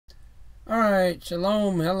Alright,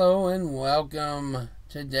 shalom, hello, and welcome.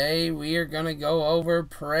 Today we are going to go over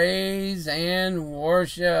praise and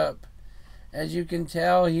worship. As you can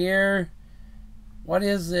tell here, what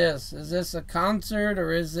is this? Is this a concert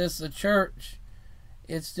or is this a church?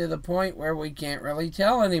 It's to the point where we can't really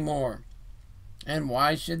tell anymore. And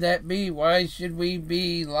why should that be? Why should we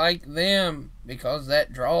be like them? Because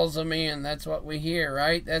that draws them in. That's what we hear,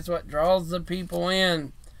 right? That's what draws the people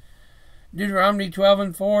in. Deuteronomy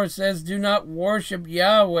 12:4 says, "Do not worship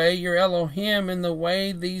Yahweh your Elohim in the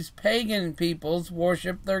way these pagan peoples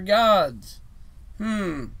worship their gods."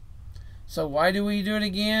 So why do we do it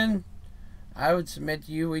again? I would submit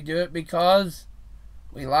to you we do it because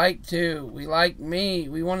we like to. We like me.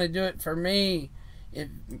 We want to do it for me.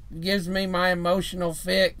 It gives me my emotional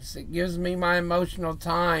fix. It gives me my emotional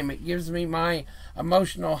time. It gives me my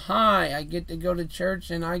emotional high. I get to go to church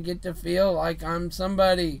and I get to feel like I'm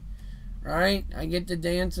somebody. Right? I get to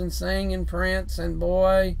dance and sing and prance, and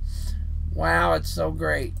boy, wow, it's so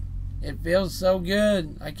great. It feels so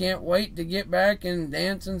good. I can't wait to get back and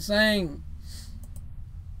dance and sing.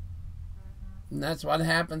 And that's what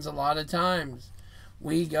happens a lot of times.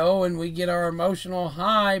 We go and we get our emotional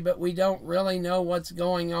high, but we don't really know what's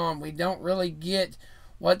going on. We don't really get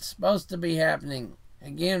what's supposed to be happening.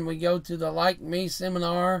 Again, we go to the Like Me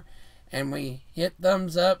seminar and we hit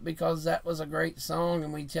thumbs up because that was a great song,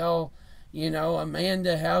 and we tell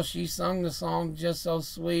Amanda how she sung the song just so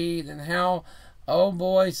sweet, and how, oh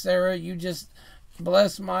boy, Sarah, you just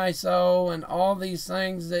bless my soul, and all these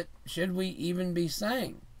things that should we even be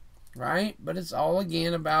saying, right? But it's all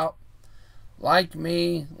again about like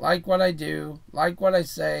me, like what I do, like what I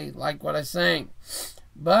say, like what I sing.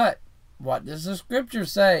 But what does the scripture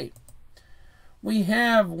say? We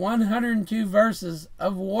have 102 verses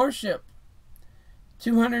of worship,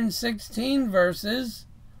 216 verses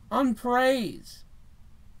on praise.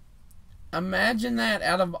 Imagine that.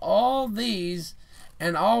 Out of all these,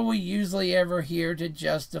 and all we usually ever hear to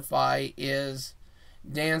justify is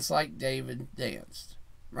dance like David danced,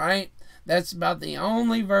 right? That's about the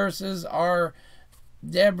only verses, or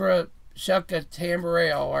Deborah shuck a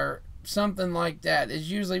tambourine or something like that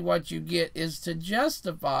is usually what you get, is to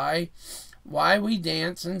justify why we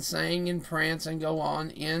dance and sing and prance and go on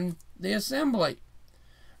in the assembly.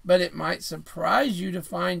 But it might surprise you to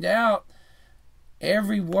find out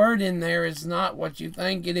every word in there is not what you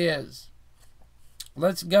think it is.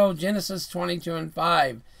 Let's go. Genesis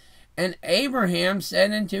 22:5. "And Abraham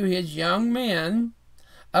said unto his young men,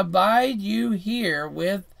 Abide you here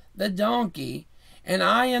with the donkey, and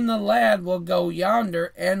I and the lad will go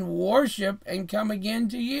yonder and worship and come again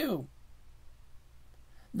to you."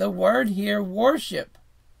 The word here, worship.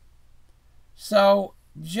 So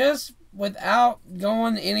just without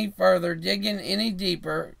going any further, digging any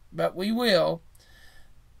deeper, but we will,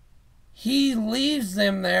 he leaves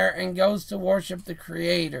them there and goes to worship the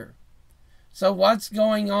Creator. So what's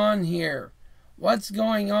going on here? What's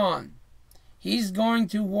going on? He's going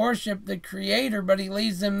to worship the Creator, but he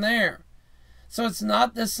leaves them there. So it's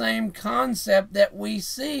not the same concept that we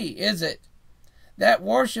see, is it? That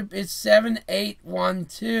worship is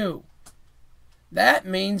 7-8-1-2. That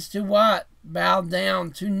means to what? Bow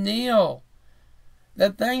down, to kneel. The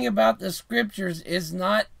thing about the scriptures is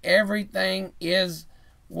not everything is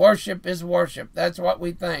worship is worship. That's what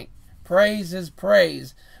we think. Praise is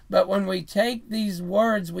praise. But when we take these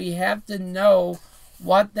words, we have to know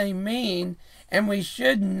what they mean, and we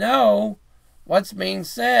should know what's being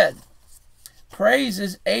said. Praise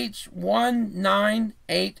is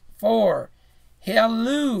H1984.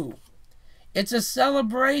 Hallelujah. It's a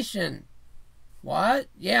celebration. What?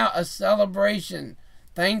 Yeah, a celebration.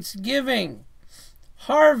 Thanksgiving.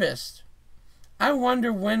 Harvest. I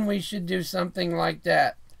wonder when we should do something like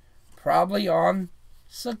that. Probably on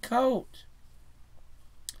Sukkot.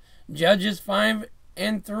 Judges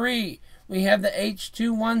 5:3. We have the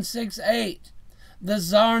H2168. The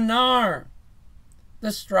Zarnar.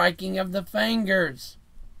 The striking of the fingers.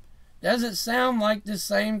 Does it sound like the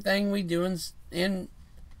same thing we do in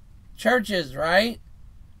churches, right?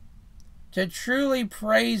 To truly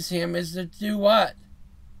praise Him is to do what?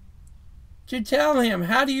 To tell Him.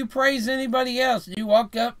 How do you praise anybody else? Do you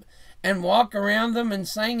walk up and walk around them and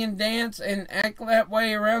sing and dance and act that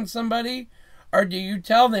way around somebody? Or do you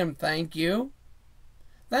tell them, thank you?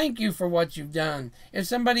 Thank you for what you've done. If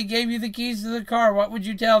somebody gave you the keys to the car, what would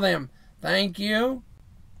you tell them? Thank you.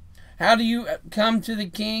 How do you come to the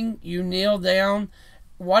King? You kneel down.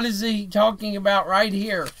 What is he talking about right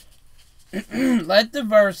here? Let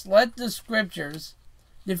the scriptures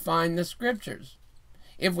define the scriptures.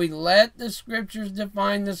 If we let the scriptures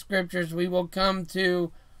define the scriptures, we will come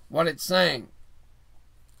to what it's saying.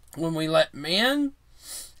 When we let men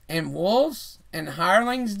and wolves and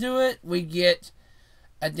hirelings do it, we get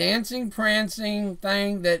a dancing, prancing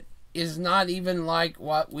thing that is not even like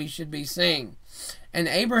what we should be seeing. And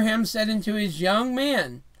Abraham said unto his young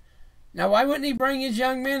men, now why wouldn't he bring his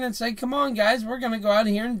young men and say, come on guys, we're going to go out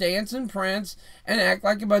here and dance and prance and act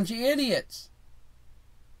like a bunch of idiots?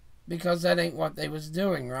 Because that ain't what they was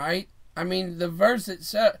doing, right? I mean, the verse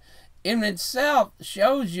itself, in itself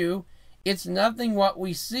shows you it's nothing what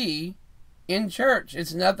we see in church.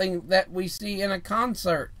 It's nothing that we see in a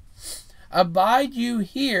concert. Abide you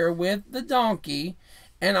here with the donkey,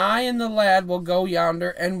 and I and the lad will go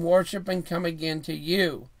yonder and worship and come again to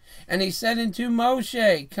you. And he said unto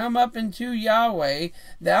Moshe, come up unto Yahweh,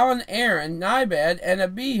 thou and Aaron, Nibad, and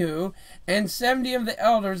Abihu, and 70 of the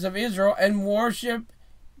elders of Israel, and worship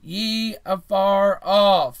ye afar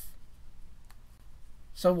off.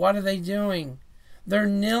 So what are they doing? They're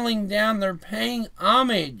kneeling down. They're paying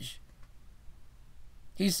homage.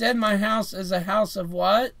 He said, my house is a house of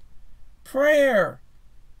what? Prayer.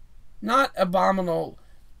 Not abominable,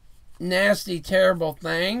 nasty, terrible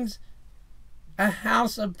things. A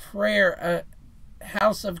house of prayer. A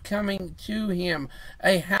house of coming to him.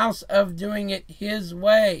 A house of doing it his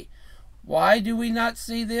way. Why do we not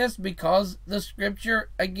see this? Because the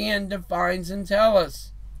scripture again defines and tells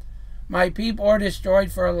us. My people are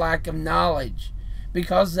destroyed for a lack of knowledge.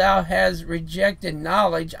 Because thou hast rejected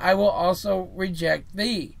knowledge, I will also reject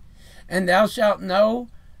thee. And thou shalt no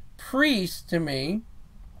priest to me,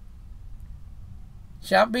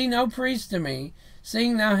 shalt be no priest to me,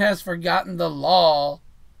 seeing thou hast forgotten the law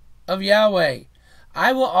of Yahweh.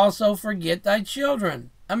 I will also forget thy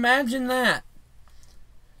children. Imagine that.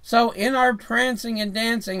 So in our prancing and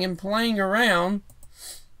dancing and playing around,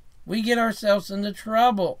 we get ourselves into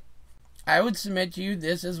trouble. I would submit to you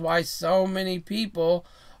this is why so many people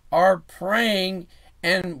are praying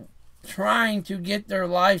and trying to get their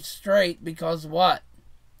life straight, because what?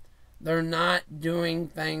 They're not doing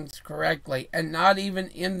things correctly, and not even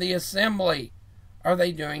in the assembly are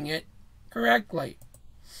they doing it correctly.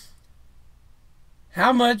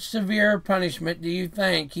 How much severe punishment do you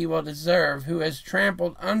think he will deserve who has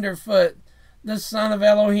trampled underfoot the Son of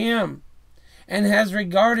Elohim, and has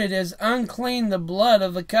regarded as unclean the blood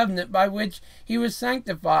of the covenant by which he was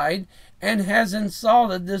sanctified, and has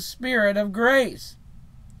insulted the Spirit of grace?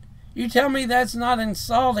 You tell me that's not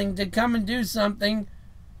insulting to come and do something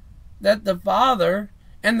that the Father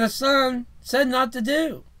and the Son said not to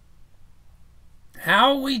do.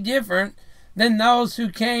 How are we different than those who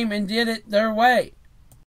came and did it their way?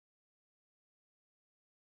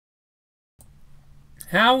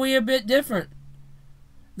 How are we a bit different?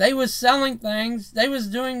 They was selling things. They was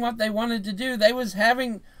doing what they wanted to do. They was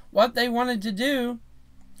having what they wanted to do.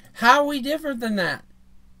 How are we different than that?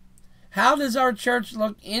 How does our church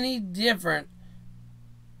look any different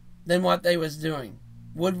than what they was doing?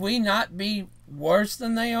 Would we not be worse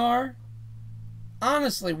than they are?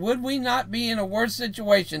 Honestly, would we not be in a worse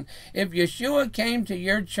situation if Yeshua came to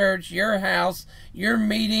your church, your house, your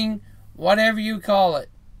meeting, whatever you call it,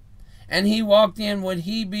 and he walked in? Would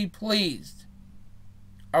he be pleased?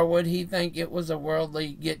 Or would he think it was a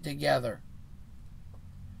worldly get-together?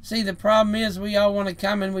 See, the problem is we all want to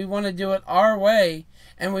come and we want to do it our way,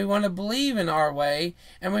 and we want to believe in our way,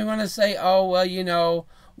 and we want to say, oh, well, you know,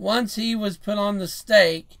 once he was put on the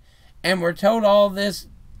stake and we're told all this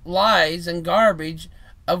lies and garbage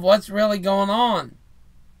of what's really going on,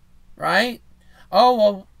 right?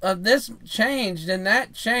 Oh, well, this changed and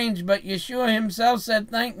that changed, but Yeshua himself said,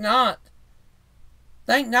 think not.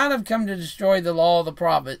 Think not have come to destroy the law of the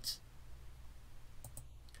prophets.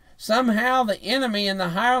 Somehow the enemy and the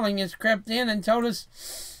hireling has crept in and told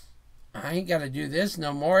us, I ain't got to do this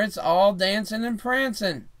no more. It's all dancing and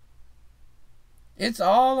prancing. It's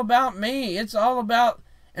all about me. It's all about...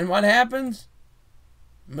 And what happens?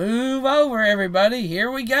 Move over, everybody.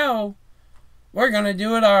 Here we go. We're going to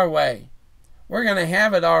do it our way. We're going to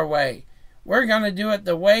have it our way. We're going to do it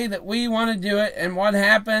the way that we want to do it. And what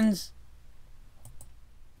happens?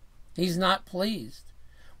 He's not pleased.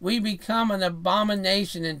 We become an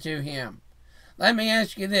abomination unto him. Let me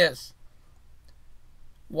ask you this.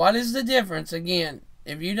 What is the difference, again,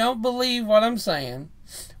 if you don't believe what I'm saying,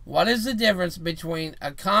 what is the difference between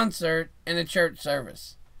a concert and a church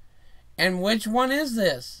service? And which one is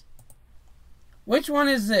this? Which one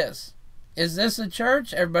is this? Is this a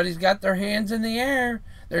church? Everybody's got their hands in the air.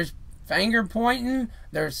 There's finger pointing.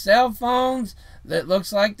 There's cell phones that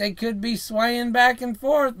looks like they could be swaying back and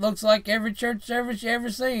forth. Looks like every church service you ever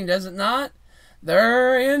seen, does it not?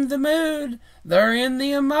 They're in the mood. They're in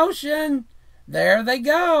the emotion. There they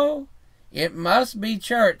go. It must be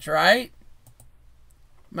church, right?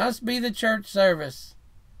 Must be the church service.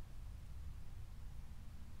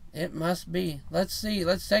 It must be. Let's see.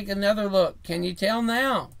 Let's take another look. Can you tell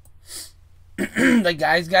now? The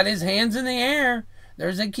guy's got his hands in the air.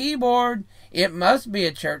 There's a keyboard. It must be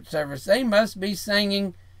a church service. They must be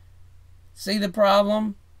singing. See the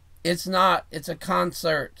problem? It's not. It's a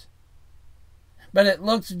concert. But it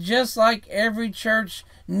looks just like every church,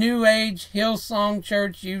 New Age, Hillsong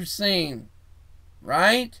church you've seen.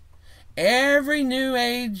 Right? Every New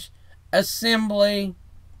Age assembly,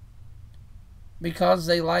 because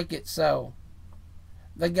they like it so.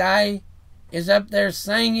 The guy is up there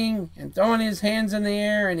singing and throwing his hands in the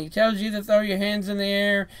air, and he tells you to throw your hands in the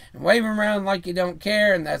air and wave them around like you don't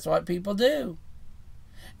care, and that's what people do.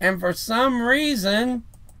 And for some reason,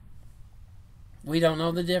 we don't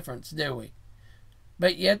know the difference, do we?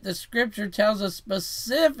 But yet the scripture tells us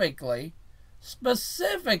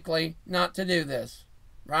specifically not to do this,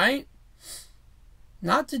 right?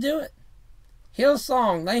 Not to do it.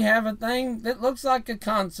 Hillsong, they have a thing that looks like a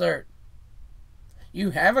concert. You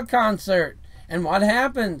have a concert, and what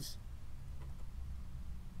happens?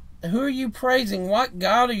 Who are you praising? What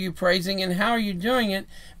God are you praising, and how are you doing it?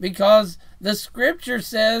 Because the scripture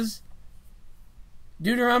says,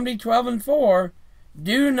 Deuteronomy 12:4,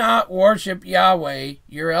 do not worship Yahweh,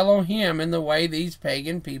 your Elohim, in the way these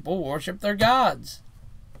pagan people worship their gods.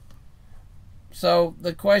 So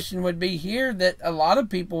the question would be here that a lot of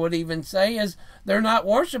people would even say is they're not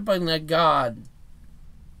worshiping a God.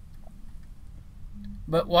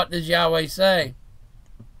 But what does Yahweh say?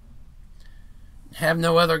 Have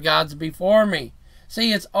no other gods before me.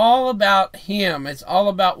 See, it's all about Him. It's all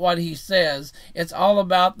about what He says. It's all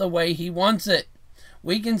about the way He wants it.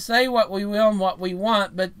 We can say what we will and what we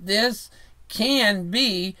want, but this can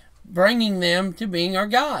be bringing them to being our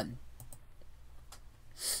God.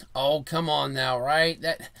 Oh, come on now, right?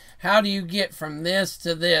 How do you get from this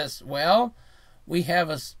to this? Well, we have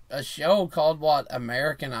a show called what?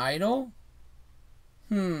 American Idol?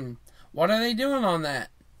 What are they doing on that?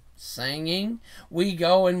 Singing. We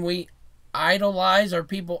go and we idolize, or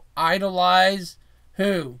people idolize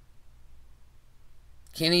who?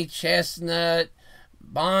 Kenny Chestnut,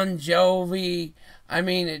 Bon Jovi. I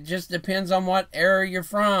mean, it just depends on what era you're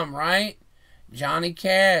from, right? Johnny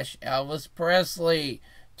Cash, Elvis Presley,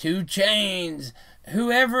 2 Chainz,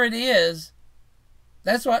 whoever it is,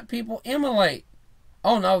 that's what people emulate.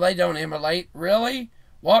 Oh no, they don't emulate. Really?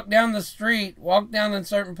 Walk down the street, walk down in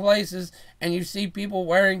certain places, and you see people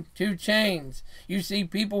wearing 2 Chainz. You see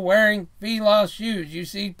people wearing Fila shoes. You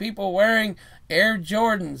see people wearing Air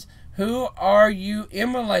Jordans. Who are you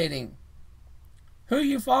emulating? Who are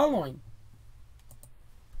you following?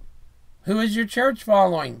 Who is your church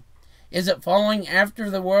following? Is it following after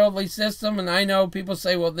the worldly system? And I know people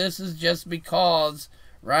say, well, this is just because,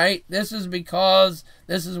 right? This is because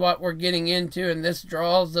this is what we're getting into, and this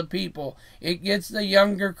draws the people. It gets the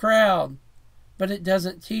younger crowd, but it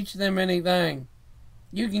doesn't teach them anything.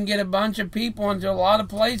 You can get a bunch of people into a lot of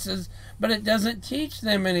places, but it doesn't teach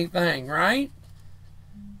them anything, right?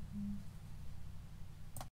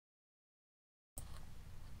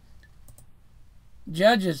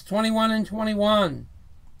 Judges 21:21.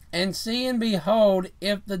 And see and behold,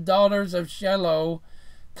 if the daughters of Shiloh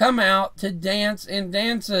come out to dance in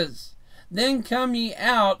dances, then come ye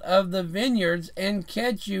out of the vineyards, and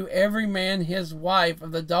catch you every man his wife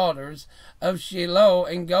of the daughters of Shiloh,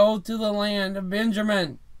 and go to the land of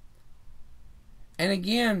Benjamin. And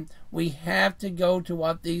again, we have to go to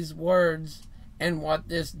what these words and what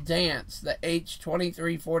this dance, the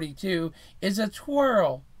H2342, is a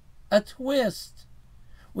twirl, a twist.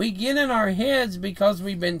 We get in our heads because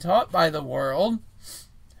we've been taught by the world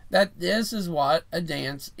that this is what a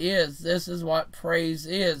dance is. This is what praise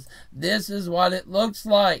is. This is what it looks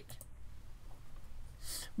like.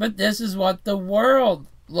 But this is what the world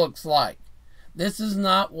looks like. This is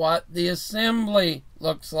not what the assembly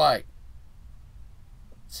looks like.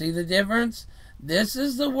 See the difference? This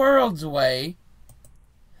is the world's way.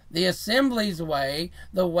 The assembly's way,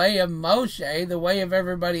 the way of Moshe, the way of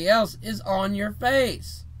everybody else, is on your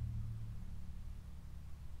face.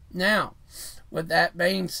 Now, with that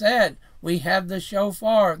being said, we have the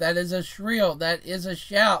shofar. That is a shrill. That is a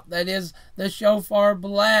shout. That is the shofar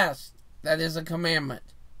blast. That is a commandment.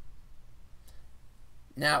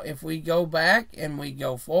 Now, if we go back and we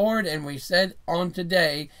go forward and we said on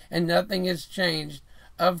today and nothing has changed,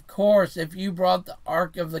 of course, if you brought the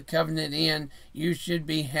Ark of the Covenant in, you should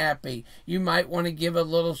be happy. You might want to give a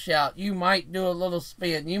little shout. You might do a little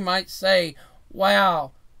spin. You might say,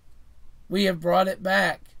 wow, we have brought it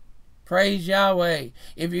back. Praise Yahweh.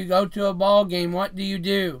 If you go to a ball game, what do you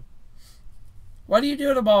do? What do you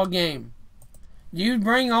do at a ball game? Do you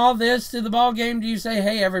bring all this to the ball game? Do you say,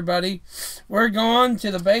 hey, everybody, we're going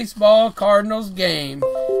to the baseball Cardinals game,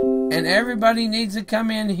 and everybody needs to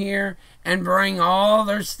come in here and bring all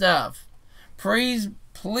their stuff. Please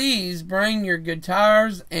bring your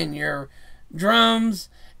guitars and your drums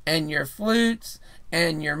and your flutes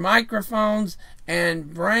and your microphones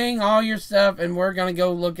and bring all your stuff, and we're going to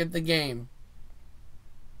go look at the game.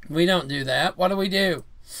 We don't do that. What do?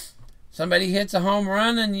 Somebody hits a home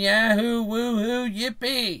run and yahoo, woohoo,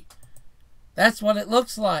 yippee. That's what it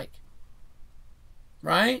looks like.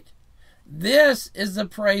 Right? This is the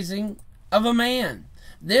praising of a man.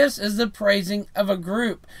 This is the praising of a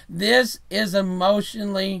group. This is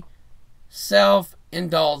emotionally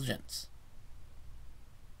self-indulgence,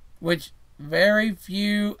 which very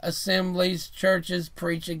few assemblies, churches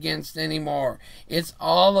preach against anymore. It's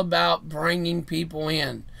all about bringing people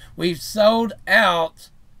in. We've sold out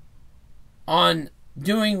on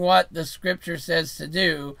doing what the scripture says to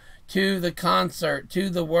do, to the concert, to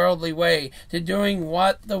the worldly way, to doing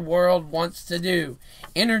what the world wants to do.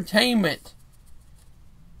 Entertainment.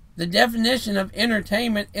 The definition of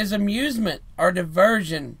entertainment is amusement or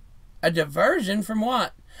diversion. A diversion from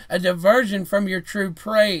what? A diversion from your true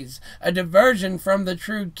praise. A diversion from the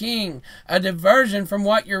true King. A diversion from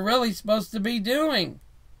what you're really supposed to be doing.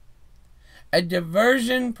 A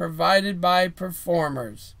diversion provided by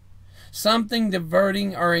performers. Something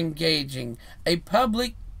diverting or engaging. A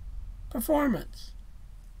public performance.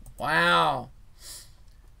 Wow.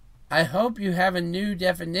 I hope you have a new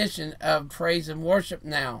definition of praise and worship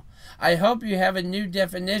now. I hope you have a new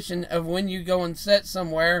definition of when you go and sit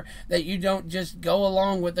somewhere that you don't just go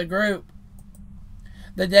along with the group.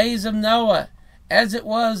 The days of Noah, as it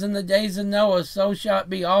was in the days of Noah, so shall it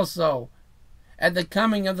be also at the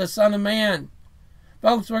coming of the Son of Man.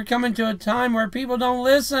 Folks, we're coming to a time where people don't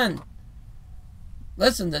listen.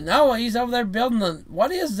 Listen to Noah. He's over there building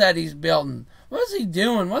what is that he's building? What is he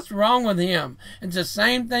doing? What's wrong with him? It's the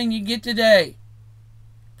same thing you get today.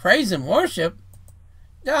 Praise and worship.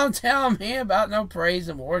 Don't tell me about no praise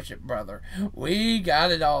and worship, brother. We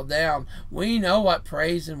got it all down. We know what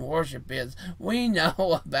praise and worship is. We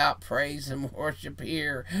know about praise and worship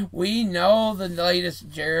here. We know the latest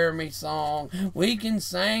Jeremy song. We can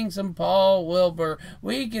sing some Paul Wilbur.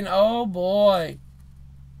 We can, oh boy.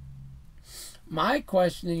 My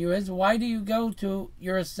question to you is, why do you go to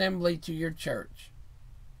your assembly, to your church?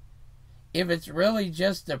 If it's really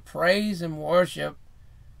just a praise and worship,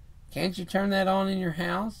 can't you turn that on in your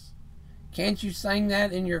house? Can't you sing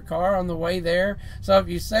that in your car on the way there? So if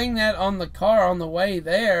you sing that on the car on the way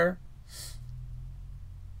there,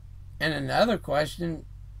 and another question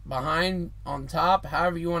behind, on top,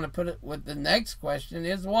 however you want to put it with the next question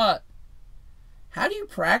is what? How do you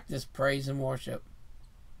practice praise and worship?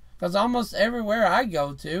 Because almost everywhere I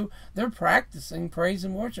go to, they're practicing praise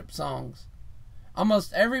and worship songs.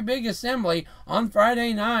 Almost every big assembly on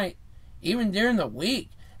Friday night, even during the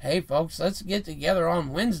week, hey folks, let's get together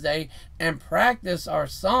on Wednesday and practice our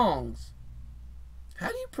songs. How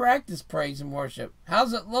do you practice praise and worship?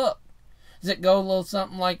 How's it look? Does it go a little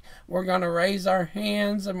something like, we're going to raise our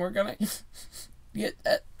hands and we're going to get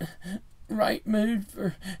that right mood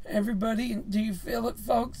for everybody? Do you feel it,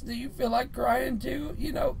 folks? Do you feel like crying too?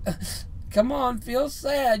 You know, come on, feel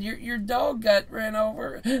sad. Your dog got ran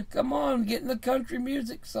over. Come on, get in the country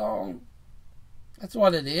music song. That's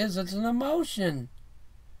what it is. It's an emotion.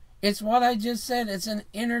 It's what I just said. It's an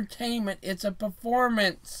entertainment. It's a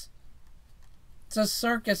performance. It's a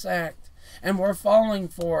circus act. And we're falling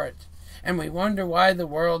for it. And we wonder why the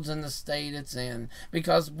world's in the state it's in.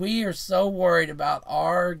 Because we are so worried about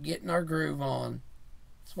getting our groove on.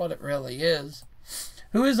 That's what it really is.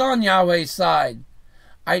 Who is on Yahweh's side?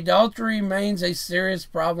 Idolatry remains a serious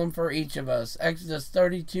problem for each of us. Exodus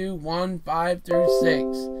 32, 1, 5 through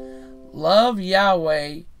 6. Love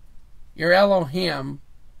Yahweh, your Elohim,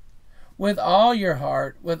 with all your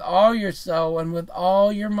heart, with all your soul, and with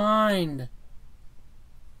all your mind.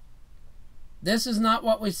 This is not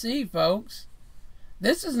what we see, folks.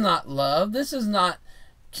 This is not love. This is not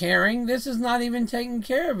caring. This is not even taking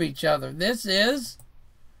care of each other. This is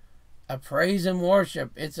a praise and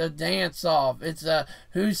worship. It's a dance-off. It's a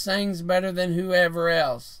who sings better than whoever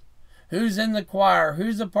else. Who's in the choir?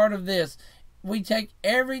 Who's a part of this? We take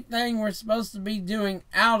everything we're supposed to be doing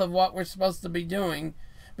out of what we're supposed to be doing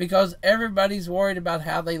because everybody's worried about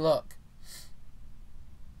how they look.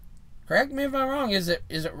 Correct me if I'm wrong. Is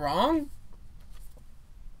it wrong?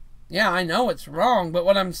 Yeah, I know it's wrong, but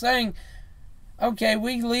what I'm saying, okay,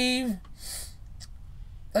 we leave.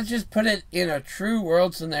 Let's just put it in a true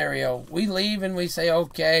world scenario. We leave and we say,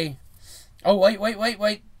 okay. Oh, wait.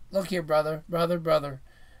 Look here, brother.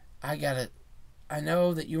 I I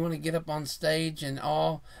know that you want to get up on stage and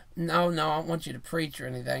all. No, I don't want you to preach or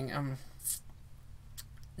anything.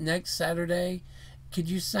 Next Saturday, could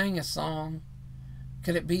you sing a song?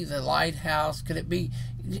 Could it be The Lighthouse? Can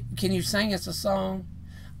you sing us a song?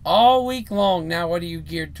 All week long now, what are you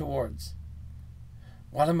geared towards?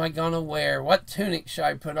 What am I going to wear? What tunic should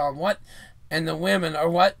I put on? And the women, or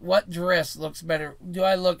what dress looks better? Do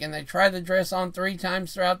I look? And they try the dress on 3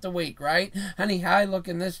 times throughout the week, right? Honey, how I look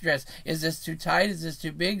in this dress? Is this too tight? Is this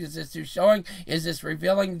too big? Is this too showing? Is this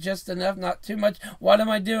revealing just enough, not too much? What am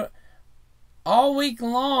I doing? All week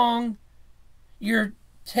long, you're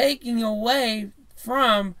taking away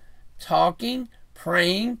from talking,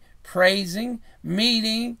 praying, praising,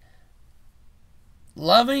 meeting,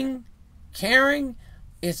 loving, caring.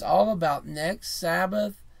 It's all about next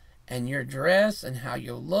Sabbath and your dress and how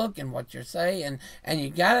you look and what you say. And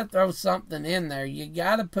you got to throw something in there. You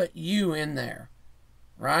got to put you in there,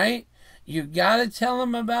 right? You got to tell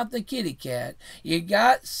them about the kitty cat. You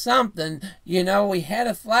got something. You know, we had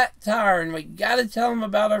a flat tire and we got to tell them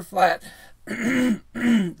about our flat.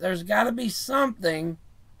 There's got to be something,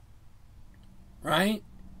 right?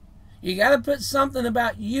 You got to put something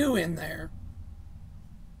about you in there.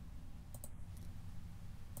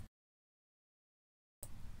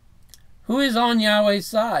 Who is on Yahweh's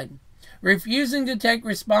side? Refusing to take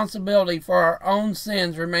responsibility for our own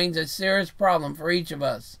sins remains a serious problem for each of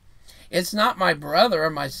us. It's not my brother or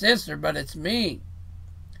my sister, but it's me.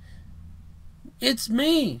 It's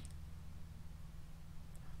me.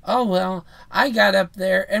 Oh, well, I got up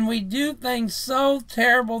there, and we do things so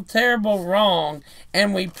terrible, terrible wrong,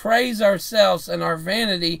 and we praise ourselves, and our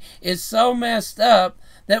vanity is so messed up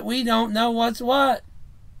that we don't know what's what.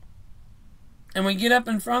 And we get up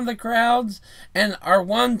in front of the crowds, and our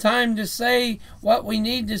one time to say what we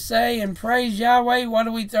need to say and praise Yahweh, what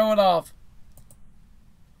do we throw it off?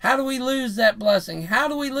 How do we lose that blessing? How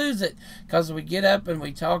do we lose it? Because we get up and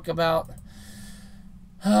we talk about,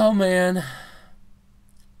 oh man,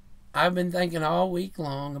 I've been thinking all week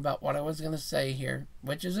long about what I was going to say here,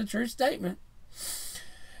 which is a true statement.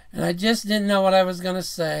 And I just didn't know what I was going to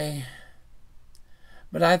say.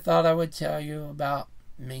 But I thought I would tell you about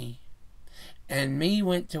me. And me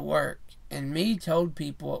went to work. And me told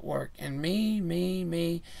people at work. And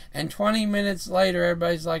me. And 20 minutes later,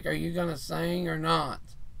 everybody's like, are you going to sing or not?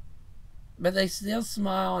 But they still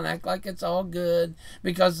smile and act like it's all good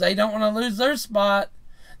because they don't want to lose their spot.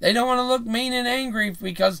 They don't want to look mean and angry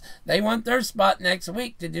because they want their spot next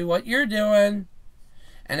week to do what you're doing.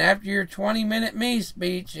 And after your 20-minute me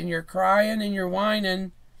speech and you're crying and you're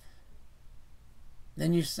whining,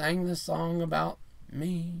 then you sang the song about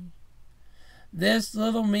me. This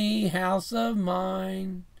little me house of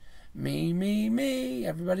mine. Me.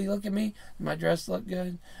 Everybody look at me. Does my dress look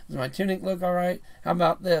good? Does my tunic look all right? How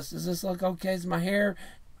about this? Does this look okay? Is my hair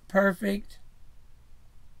perfect?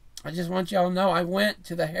 I just want y'all to know I went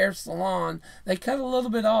to the hair salon. They cut a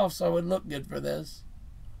little bit off so it would look good for this.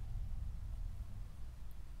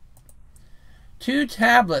 2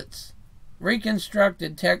 tablets,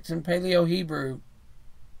 reconstructed text in Paleo-Hebrew.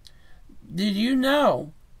 Did you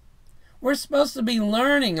know we're supposed to be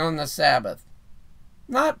learning on the Sabbath?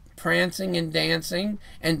 Not prancing and dancing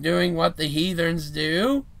and doing what the heathens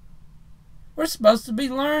do. We're supposed to be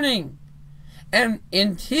learning. And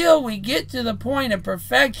until we get to the point of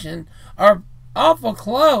perfection, or awful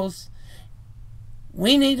close,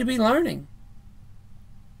 we need to be learning.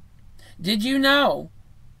 Did you know?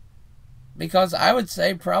 Because I would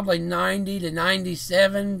say probably 90 to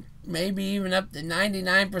 97, maybe even up to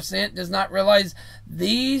 99% does not realize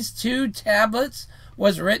these 2 tablets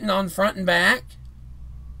was written on front and back.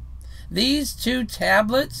 These 2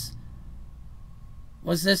 tablets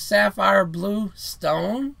was this sapphire blue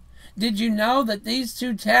stone. Did you know that these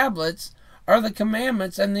 2 tablets are the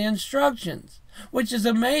commandments and the instructions? Which is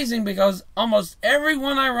amazing because almost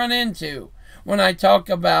everyone I run into when I talk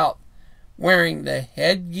about wearing the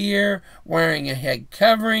headgear, wearing a head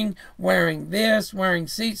covering, wearing this, wearing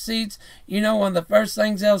seats, you know one of the first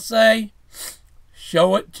things they'll say?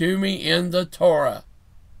 Show it to me in the Torah.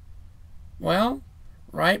 Well,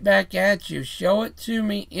 right back at you. Show it to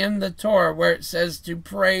me in the Torah where it says to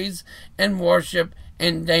praise and worship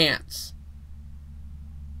and dance.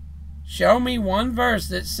 Show me one verse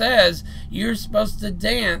that says you're supposed to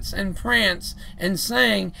dance and prance and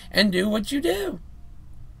sing and do what you do.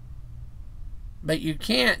 But you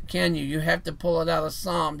can't, can you? You have to pull it out of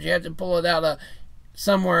Psalms. You have to pull it out of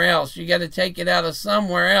somewhere else. You got to take it out of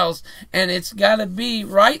somewhere else, and it's got to be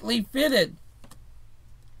rightly fitted.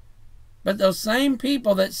 But those same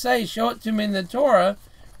people that say, show it to me in the Torah,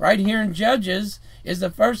 right here in Judges, is the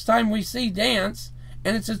first time we see dance,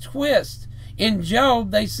 and it's a twist. In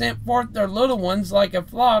Job, they sent forth their little ones like a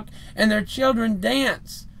flock, and their children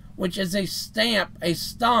dance, which is a stamp, a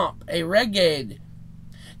stomp, a reggae.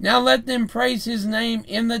 Now let them praise his name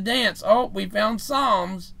in the dance. Oh, we found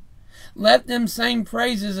Psalms. Let them sing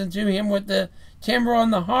praises unto him with the timbrel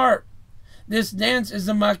and the harp. This dance is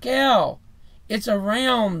a makel. It's a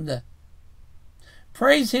round.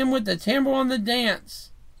 Praise him with the timbrel and the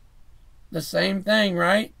dance. The same thing,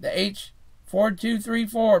 right? The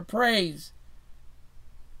H4234, praise.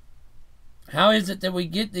 How is it that we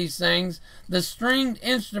get these things, the stringed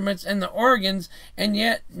instruments and the organs, and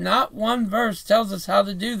yet not one verse tells us how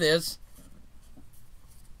to do this?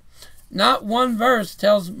 Not one verse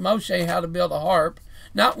tells Moshe how to build a harp.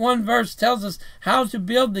 Not one verse tells us how to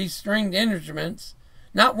build these stringed instruments.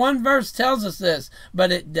 Not one verse tells us this,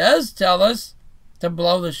 but it does tell us to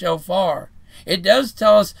blow the shofar. It does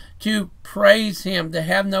tell us to praise him, to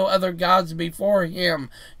have no other gods before him,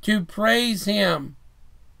 to praise him.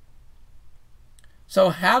 So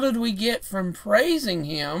how did we get from praising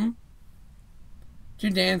him to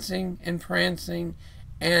dancing and prancing,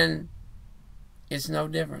 and it's no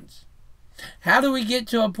difference? How do we get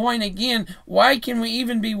to a point again? Why can we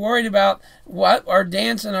even be worried about what our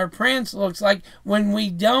dance and our prance looks like when we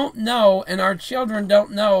don't know, and our children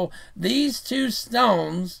don't know, these two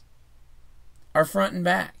stones are front and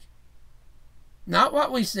back? Not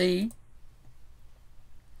what we see.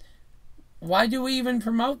 Why do we even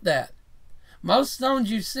promote that? Most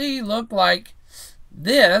stones you see look like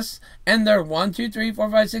this, and they're 1, 2, 3,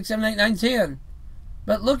 4, 5, 6, 7, 8, 9, 10.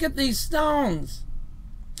 But look at these stones.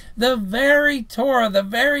 The very Torah, the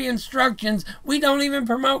very instructions, we don't even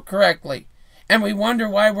promote correctly. And we wonder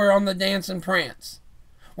why we're on the dance and prance.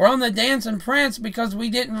 We're on the dance and prance because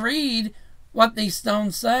we didn't read what these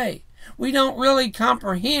stones say. We don't really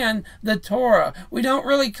comprehend the Torah. We don't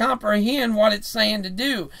really comprehend what it's saying to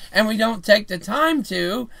do. And we don't take the time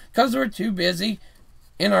to, because we're too busy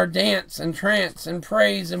in our dance and trance and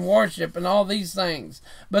praise and worship and all these things.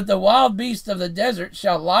 But the wild beasts of the desert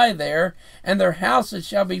shall lie there, and their houses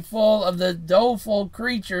shall be full of the doleful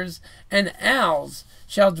creatures, and owls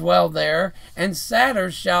shall dwell there, and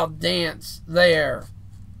satyrs shall dance there.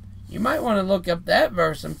 You might want to look up that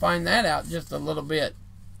verse and find that out just a little bit.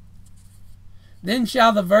 Then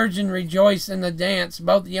shall the virgin rejoice in the dance,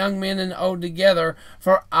 both young men and old together,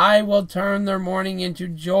 for I will turn their mourning into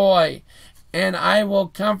joy, and I will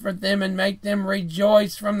comfort them and make them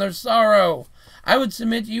rejoice from their sorrow. I would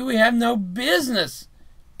submit to you, we have no business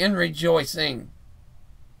in rejoicing.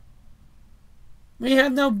 We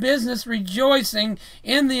have no business rejoicing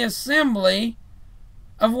in the assembly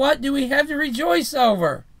of what do we have to rejoice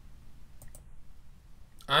over?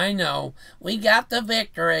 I know, we got the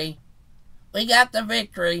victory. We got the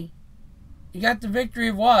victory. You got the victory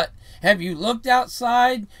of what? Have you looked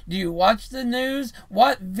outside? Do you watch the news?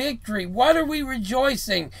 What victory? What are we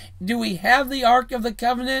rejoicing? Do we have the Ark of the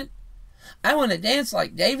Covenant? I want to dance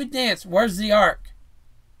like David danced. Where's the Ark?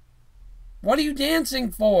 What are you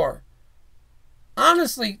dancing for?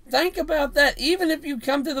 Honestly, think about that. Even if you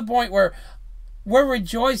come to the point where we're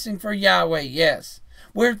rejoicing for Yahweh, yes.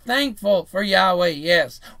 We're thankful for Yahweh,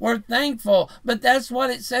 yes. We're thankful, but that's what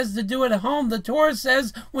it says to do at home. The Torah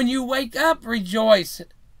says when you wake up, rejoice,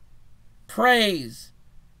 praise.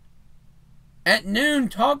 At noon,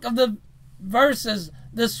 talk of the verses,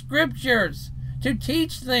 the scriptures, to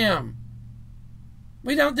teach them.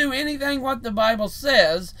 We don't do anything what the Bible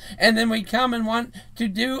says, and then we come and want to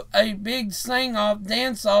do a big sing-off,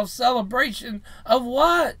 dance-off, celebration of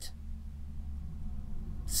what?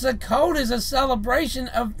 Sukkot is a celebration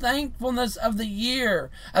of thankfulness of the year,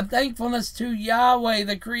 a thankfulness to Yahweh,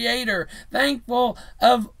 the Creator, thankful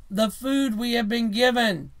of the food we have been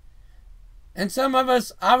given. And some of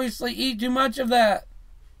us obviously eat too much of that.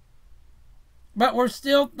 But we're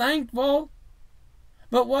still thankful.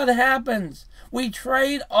 But what happens? We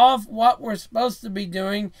trade off what we're supposed to be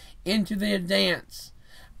doing into the dance.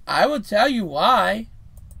 I will tell you why.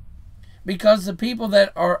 Because the people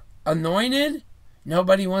that are anointed,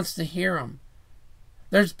 nobody wants to hear them.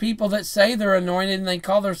 There's people that say they're anointed and they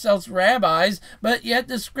call themselves rabbis, but yet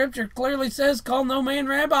the scripture clearly says, call no man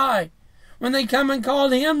rabbi. When they come and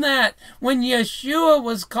called him that, when Yeshua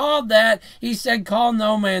was called that, he said, call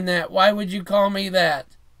no man that. Why would you call me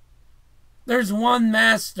that? There's one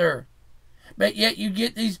master. But yet you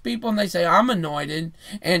get these people and they say, I'm anointed,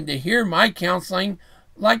 and to hear my counseling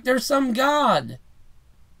like there's some God.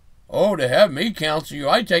 Oh, to have me counsel you,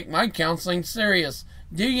 I take my counseling serious.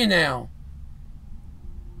 Do you now?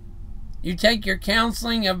 You take your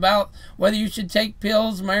counseling about whether you should take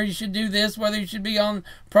pills, whether you should do this, whether you should be on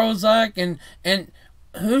Prozac, and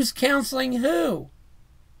who's counseling who?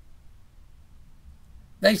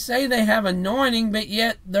 They say they have anointing, but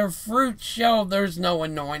yet their fruits show there's no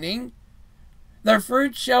anointing. Their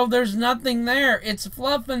fruits show there's nothing there. It's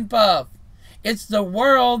fluff and puff. It's the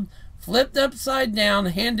world flipped upside down,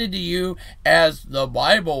 handed to you as the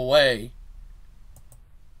Bible way.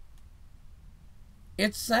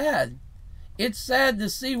 It's sad. It's sad to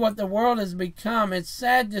see what the world has become. It's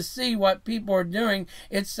sad to see what people are doing.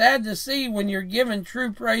 It's sad to see when you're given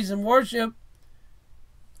true praise and worship,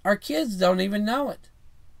 our kids don't even know it.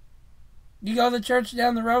 You go to the church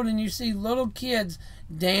down the road and you see little kids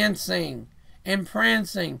dancing and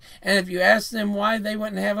prancing. And if you ask them why, they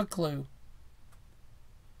wouldn't have a clue.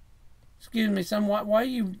 Excuse me, son, why are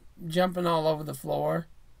you jumping all over the floor?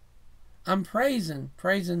 I'm praising.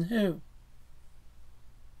 Praising who?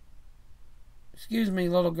 Excuse me,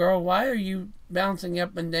 little girl, why are you bouncing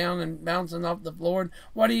up and down and bouncing off the floor?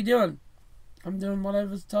 What are you doing? I'm doing what I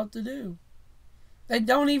was taught to do. They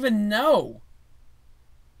don't even know.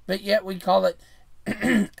 But yet we call it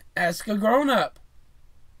ask a grown-up.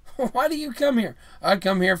 Why do you come here? I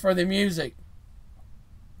come here for the music.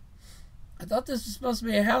 I thought this was supposed to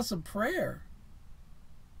be a house of prayer.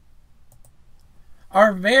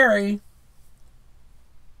 Our very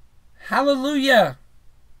hallelujah.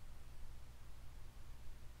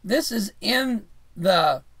 This is in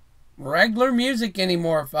the regular music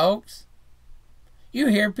anymore, folks. You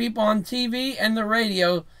hear people on TV and the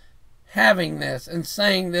radio having this and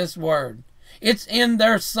saying this word. It's in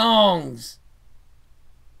their songs.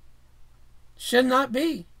 Should not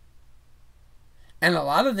be. And a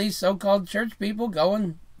lot of these so-called church people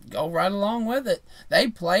go right along with it. They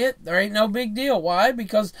play it. There ain't no big deal. Why?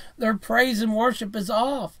 Because their praise and worship is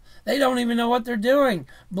off. They don't even know what they're doing.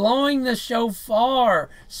 Blowing the shofar,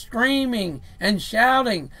 screaming and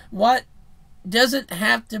shouting. What doesn't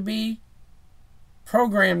have to be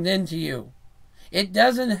programmed into you. It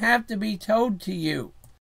doesn't have to be told to you.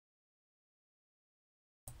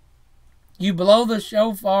 You blow the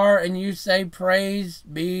shofar and you say, praise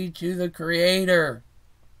be to the Creator.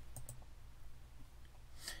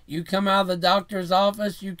 You come out of the doctor's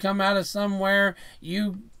office, you come out of somewhere,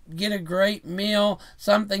 you get a great meal,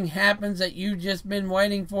 something happens that you've just been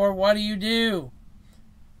waiting for. What do?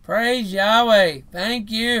 Praise Yahweh.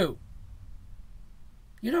 Thank you.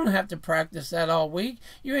 You don't have to practice that all week.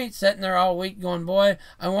 You ain't sitting there all week going, boy,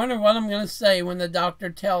 I wonder what I'm going to say when the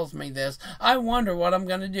doctor tells me this. I wonder what I'm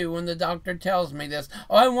going to do when the doctor tells me this.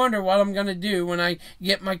 Oh, I wonder what I'm going to do when I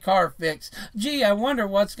get my car fixed. Gee, I wonder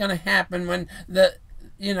what's going to happen when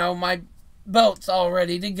my boat's all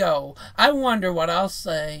ready to go. I wonder what I'll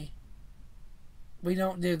say. We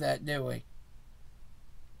don't do that, do we?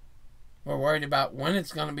 We're worried about when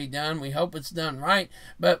it's going to be done. We hope it's done right.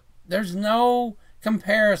 But there's no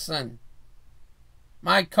comparison.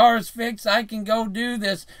 My car's fixed. I can go do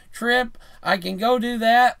this trip. I can go do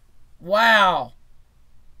that. Wow.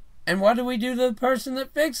 And what do we do to the person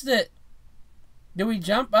that fixed it? Do we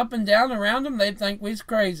jump up and down around them? They think we's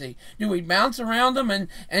crazy. Do we bounce around them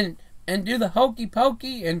and do the hokey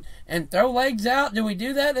pokey and throw legs out? Do we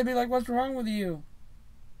do that? They'd be like, what's wrong with you?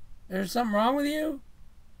 There's something wrong with you?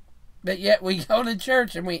 But yet we go to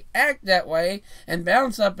church and we act that way and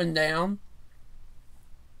bounce up and down.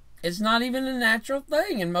 It's not even a natural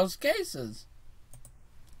thing in most cases.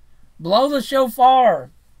 Blow the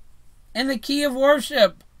shofar in the key of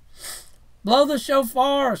worship. Blow the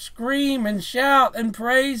shofar, scream and shout and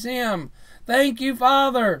praise Him. Thank you,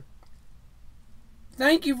 Father.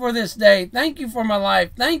 Thank you for this day. Thank you for my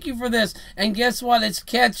life. Thank you for this. And guess what? It's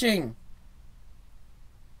catching.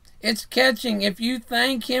 It's catching. If you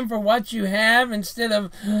thank Him for what you have instead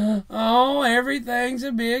of, oh, everything's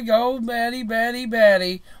a big old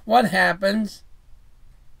batty, what happens?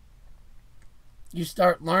 You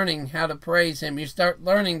start learning how to praise Him. You start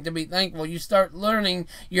learning to be thankful. You start learning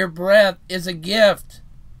your breath is a gift.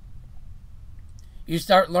 You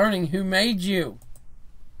start learning who made you.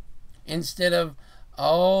 Instead of,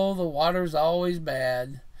 oh, the water's always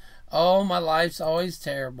bad. Oh, my life's always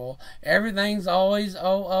terrible. Everything's always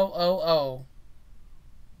oh.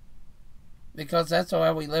 Because that's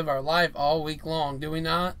how we live our life all week long, do we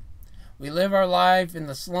not? We live our life in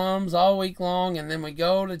the slums all week long, and then we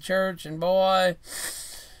go to church, and boy,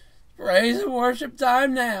 praise and worship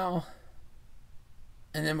time now.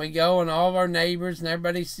 And then we go, and all of our neighbors and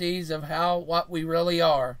everybody sees of what we really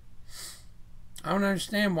are. I don't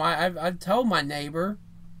understand why. I've told my neighbor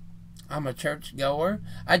I'm a church goer.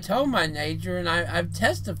 I told my neighbor, and I've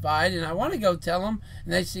testified, and I want to go tell them,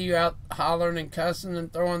 and they see you out hollering and cussing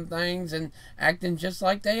and throwing things and acting just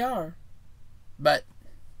like they are. But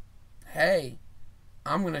hey,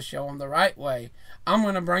 I'm going to show them the right way. I'm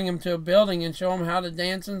going to bring them to a building and show them how to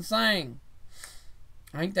dance and sing.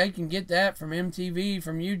 I think they can get that from MTV,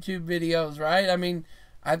 from YouTube videos, right? I mean,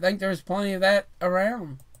 I think there's plenty of that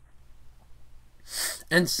around.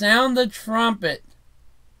 And sound the trumpet.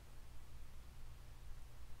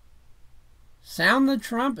 Sound the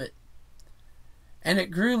trumpet. And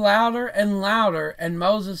it grew louder and louder, and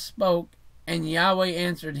Moses spoke, and Yahweh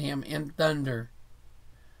answered him in thunder.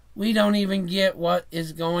 We don't even get what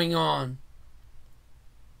is going on,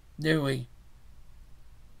 do we?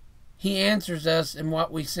 He answers us in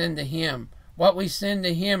what we send to him. What we send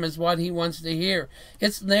to him is what he wants to hear.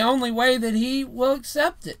 It's the only way that he will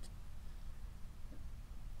accept it.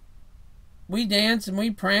 We dance and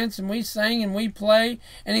we prance and we sing and we play,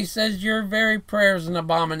 and he says, your very prayer is an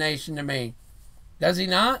abomination to me. Does he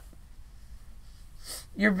not?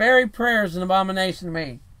 Your very prayer is an abomination to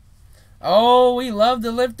me. Oh, we love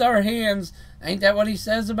to lift our hands. Ain't that what he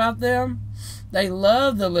says about them? They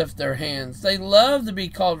love to lift their hands. They love to be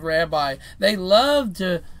called rabbi. They love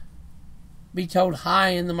to be told hi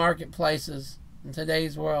in the marketplaces in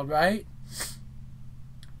today's world, right?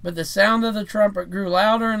 But the sound of the trumpet grew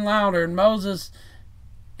louder and louder, and Moses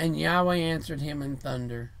and Yahweh answered him in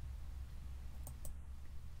thunder.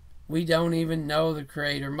 We don't even know the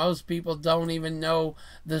Creator. Most people don't even know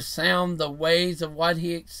the sound, the ways of what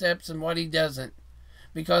he accepts and what he doesn't.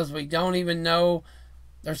 Because we don't even know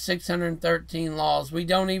there's 613 laws. We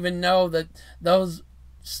don't even know that those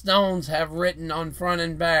stones have written on front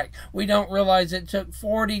and back. We don't realize it took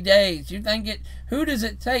 40 days. You think who does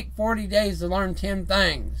it take 40 days to learn 10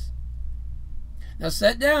 things? Now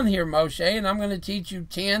sit down here, Moshe, and I'm going to teach you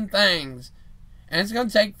 10 things. And it's going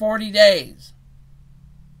to take 40 days.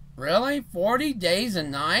 Really? 40 days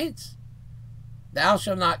and nights? Thou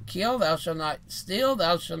shalt not kill, thou shalt not steal,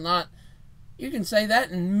 thou shalt not... You can say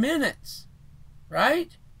that in minutes,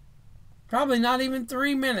 right? Probably not even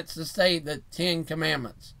 3 minutes to say the 10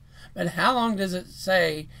 commandments. But how long does it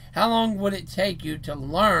say? How long would it take you to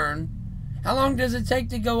learn? How long does it take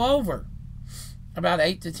to go over? About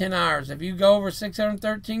 8 to 10 hours. If you go over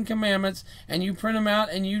 613 commandments and you print them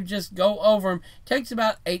out and you just go over them, it takes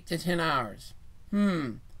about 8 to 10 hours.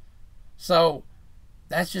 So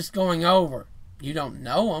that's just going over. You don't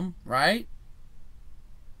know them, right?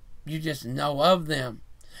 You just know of them.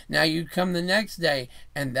 Now you come the next day,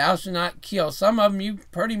 and thou shalt not kill. Some of them you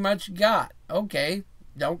pretty much got. Okay,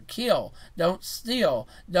 don't kill, don't steal,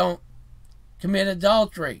 don't commit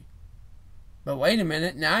adultery. But wait a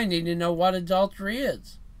minute, now I need to know what adultery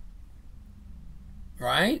is.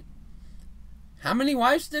 Right? How many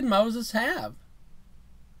wives did Moses have?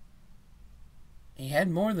 He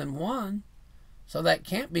had more than one. So that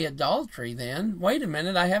can't be adultery then. Wait a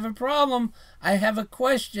minute, I have a problem. I have a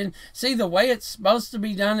question. See, the way it's supposed to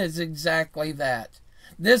be done is exactly that.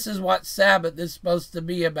 This is what Sabbath is supposed to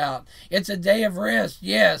be about. It's a day of rest,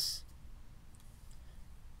 yes.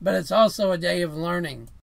 But it's also a day of learning.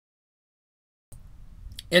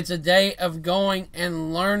 It's a day of going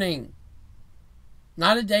and learning.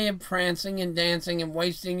 Not a day of prancing and dancing and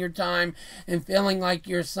wasting your time and feeling like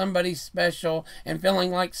you're somebody special and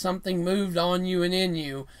feeling like something moved on you and in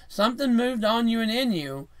you. Something moved on you and in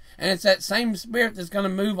you, and it's that same spirit that's going to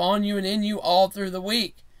move on you and in you all through the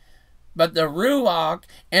week. But the Ruach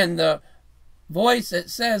and the voice that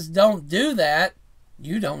says don't do that,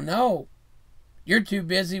 you don't know. You're too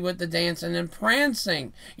busy with the dancing and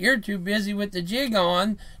prancing. You're too busy with the jig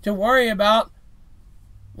on to worry about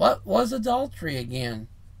what was adultery again.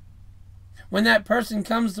 When that person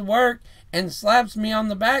comes to work and slaps me on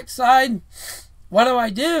the backside,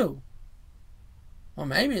 what do? Well,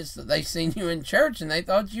 maybe it's that they seen you in church and they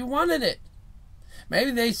thought you wanted it. Maybe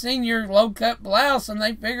they seen your low-cut blouse and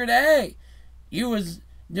they figured, hey, you was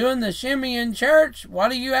doing the shimmy in church.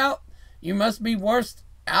 What are you out? You must be worse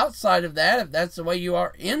outside of that if that's the way you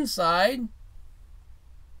are inside.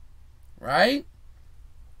 Right?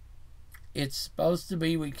 It's supposed to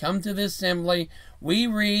be, we come to the assembly, we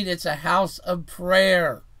read, it's a house of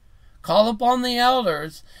prayer. Call upon the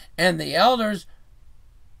elders, and the elders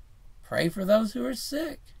pray for those who are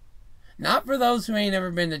sick. Not for those who ain't ever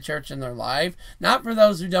been to church in their life. Not for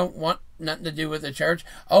those who don't want nothing to do with the church.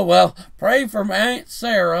 Oh, well, pray for my Aunt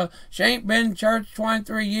Sarah. She ain't been to church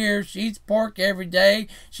 23 years. She eats pork every day.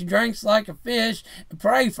 She drinks like a fish.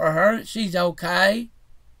 Pray for her. She's okay.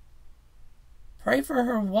 Pray for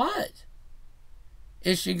her what?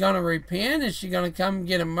 Is she going to repent? Is she going to come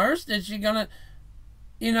get immersed? Is she going to,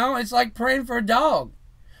 it's like praying for a dog.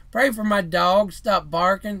 Pray for my dog, stop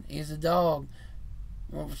barking. He's a dog.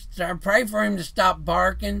 Well, pray for him to stop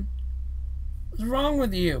barking. What's wrong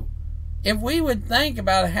with you? If we would think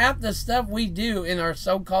about half the stuff we do in our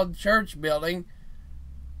so-called church building,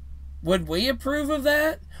 Would we approve of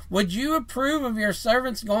that? Would you approve of your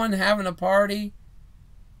servants going and having a party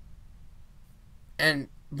and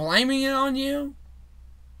blaming it on you?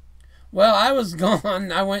 Well, I was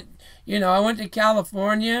gone. I went to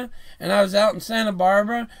California, and I was out in Santa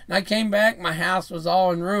Barbara, and I came back, my house was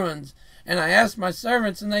all in ruins. And I asked my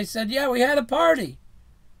servants, and they said, yeah, we had a party.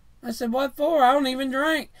 I said, what for? I don't even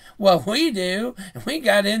drink. Well, we do. And we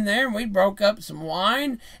got in there, and we broke up some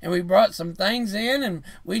wine, and we brought some things in, and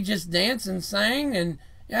we just danced and sang, and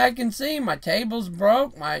yeah, I can see my table's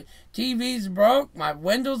broke, my TV's broke, my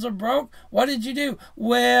windows are broke. What did you do?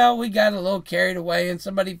 Well, we got a little carried away, and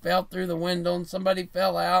somebody fell through the window, and somebody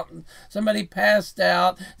fell out, and somebody passed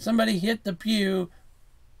out, somebody hit the pew.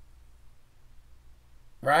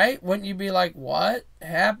 Right? Wouldn't you be like, what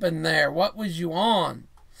happened there? What was you on?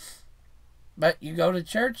 But you go to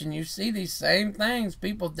church and you see these same things.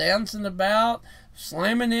 People dancing about,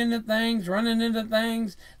 slamming into things, running into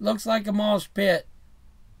things. Looks like a mosh pit.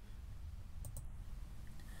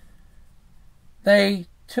 They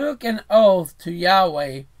took an oath to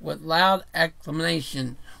Yahweh with loud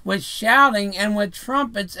acclamation, with shouting and with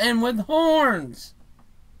trumpets and with horns.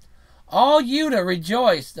 All Judah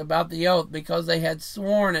rejoiced about the oath because they had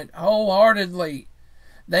sworn it wholeheartedly.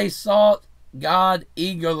 They sought God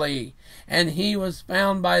eagerly, and he was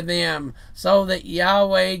found by them, so that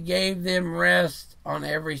Yahweh gave them rest on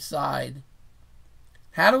every side.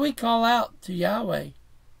 How do we call out to Yahweh?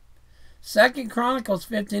 2 Chronicles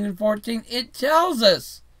 15 and 14, it tells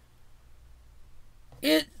us.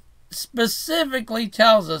 It specifically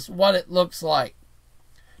tells us what it looks like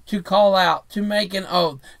to call out, to make an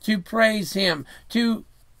oath, to praise him, to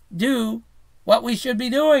do what we should be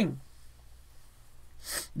doing.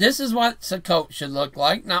 This is what Sukkot should look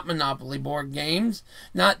like, not Monopoly board games,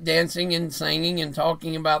 not dancing and singing and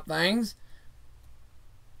talking about things.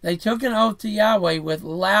 They took an oath to Yahweh with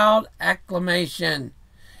loud acclamation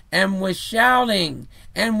and with shouting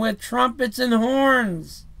and with trumpets and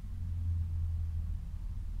horns.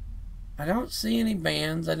 I don't see any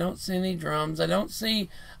bands. I don't see any drums. I don't see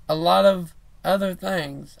a lot of other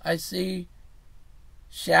things. I see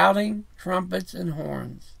shouting, trumpets, and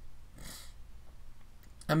horns.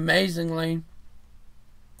 Amazingly,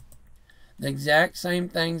 the exact same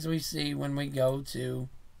things we see when we go to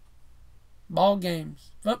ball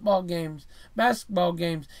games, football games, basketball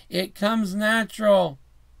games. It comes natural.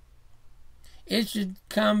 It should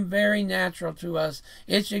come very natural to us.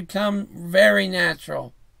 It should come very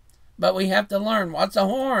natural. But we have to learn. What's a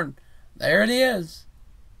horn? There it is.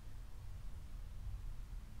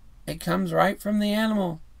 It comes right from the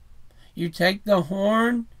animal. You take the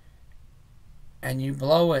horn and you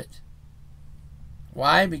blow it.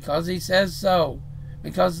 Why? Because he says so.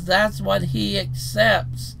 Because that's what he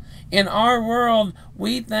accepts. In our world,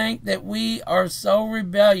 we think that we are so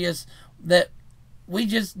rebellious that we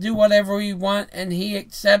just do whatever we want and he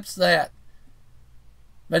accepts that.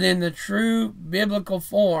 But in the true biblical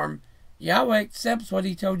form, Yahweh accepts what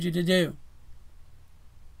he told you to do.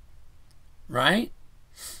 Right?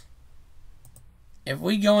 If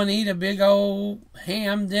we go and eat a big old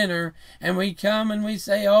ham dinner and we come and we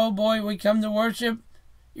say, oh boy, we come to worship,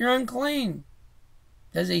 you're unclean.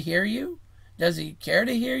 Does he hear you? Does he care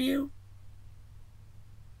to hear you?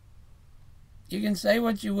 You can say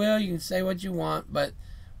what you will, you can say what you want, but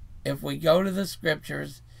if we go to the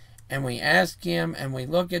scriptures and we ask him and we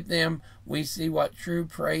look at them, we see what true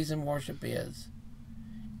praise and worship is.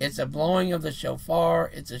 It's a blowing of the shofar,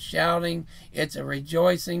 it's a shouting, it's a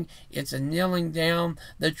rejoicing, it's a kneeling down.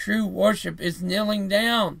 The true worship is kneeling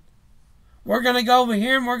down. We're going to go over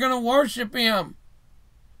here and we're going to worship him.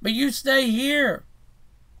 But you stay here.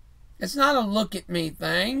 It's not a look at me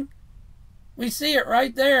thing. We see it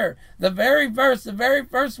right there. The very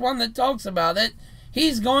first one that talks about it,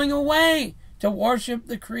 he's going away to worship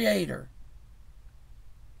the Creator.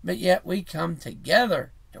 But yet we come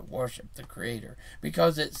together to worship the Creator.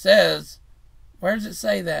 Because it says, where does it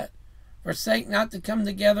say that? Forsake not to come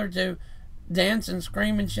together to dance and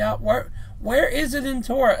scream and shout. Where is it in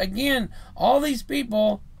Torah? Again, all these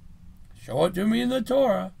people, show it to me in the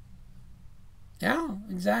Torah. Yeah,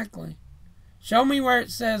 exactly. Show me where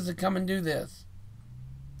it says to come and do this.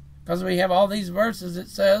 Because we have all these verses. It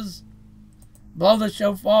says, blow the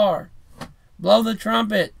shofar, blow the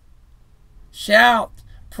trumpet, shout,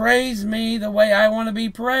 praise me the way I want to be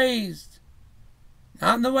praised.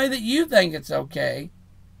 Not in the way that you think it's okay.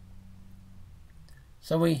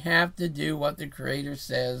 So we have to do what the Creator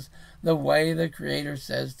says, the way the Creator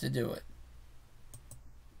says to do it.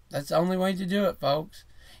 That's the only way to do it, folks.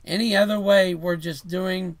 Any other way, we're just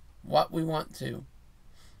doing what we want to.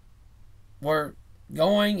 We're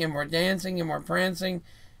going and we're dancing and we're prancing,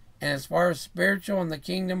 And as far as spiritual in the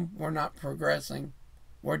kingdom, we're not progressing.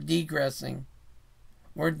 We're degressing.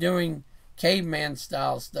 We're doing caveman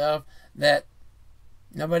style stuff that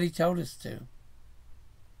nobody told us to.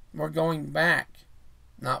 We're going back,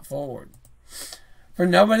 not forward. For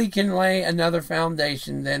nobody can lay another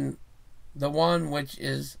foundation than the one which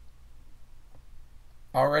is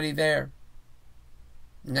already there,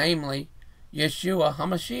 namely Yeshua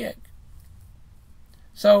HaMashiach.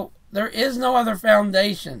 So there is no other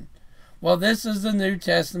foundation. Well, this is the New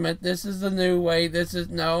Testament, this is the new way, this is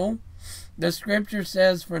no. The scripture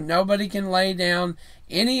says, for nobody can lay down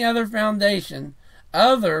any other foundation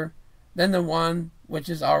other than the one which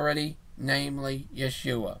is already, namely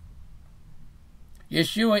Yeshua.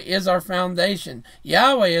 Yeshua is our foundation.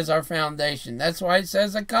 Yahweh is our foundation. That's why it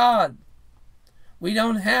says Akkad. We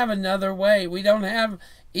don't have another way. We don't have,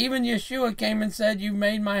 even Yeshua came and said, you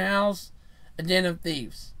made my house a den of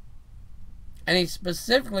thieves. And he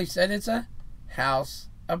specifically said it's a house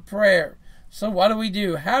of prayer. So what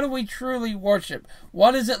do? How do we truly worship?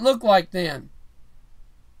 What does it look like then?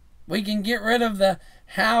 We can get rid of the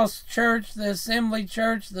house church, the assembly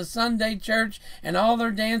church, the Sunday church, and all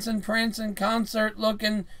their dancing, prancing,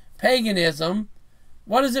 concert-looking paganism.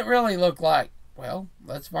 What does it really look like? Well,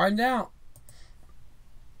 let's find out.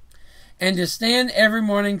 And to stand every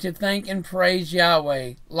morning to thank and praise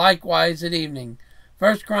Yahweh, likewise at evening.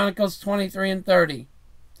 1 Chronicles 23 and 30.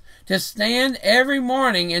 To stand every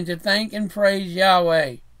morning and to thank and praise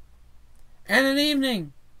Yahweh. And at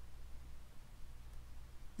evening.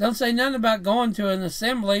 Don't say nothing about going to an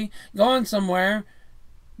assembly, going somewhere,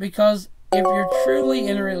 because if you're truly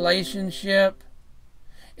in a relationship,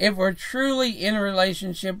 what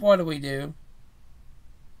do?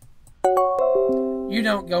 You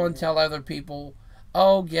don't go and tell other people,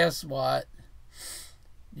 oh, guess what?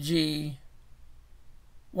 Gee,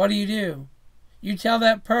 what do? You tell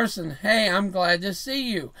that person, hey, I'm glad to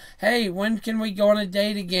see you. Hey, when can we go on a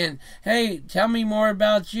date again? Hey, tell me more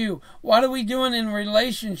about you. What are we doing in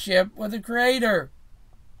relationship with the Creator?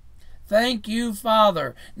 Thank you,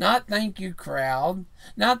 Father. Not thank you, crowd.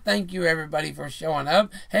 Not thank you, everybody, for showing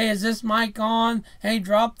up. Hey, is this mic on? Hey,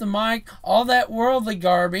 drop the mic. All that worldly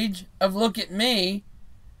garbage of look at me.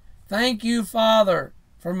 Thank you, Father,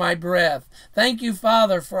 for my breath. Thank you,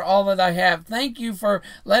 Father, for all that I have. Thank you for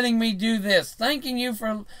letting me do this. Thanking you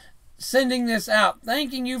for sending this out.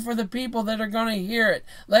 Thanking you for the people that are going to hear it.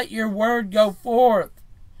 Let your word go forth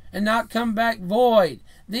and not come back void.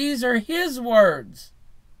 These are His words.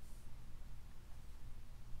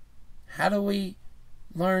 How do we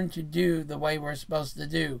learn to do the way we're supposed to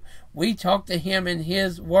do? We talk to Him in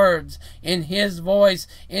His words, in His voice,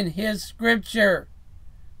 in His scripture.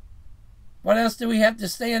 What else do we have to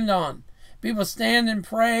stand on? People stand and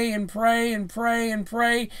pray and pray and pray and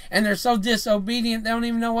pray, and they're so disobedient they don't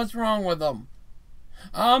even know what's wrong with them.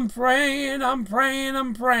 I'm praying, I'm praying,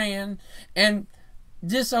 I'm praying, and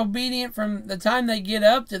disobedient from the time they get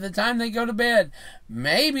up to the time they go to bed.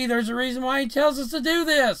 Maybe there's a reason why He tells us to do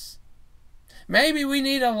this. Maybe we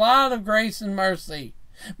need a lot of grace and mercy.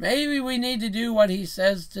 Maybe we need to do what He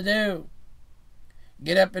says to do.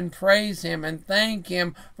 Get up and praise Him and thank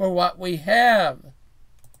Him for what we have.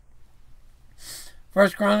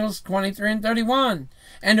 1 Chronicles 23 and 31.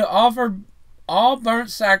 And to offer all burnt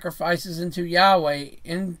sacrifices unto Yahweh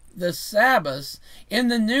in the Sabbaths, in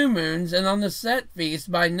the new moons, and on the set feasts,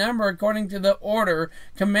 by number according to the order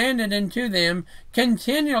commanded unto them,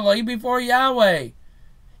 continually before Yahweh.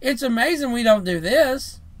 It's amazing we don't do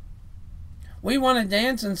this. We want to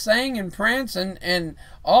dance and sing and prance and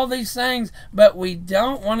all these things, but we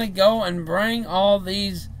don't want to go and bring all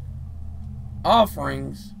these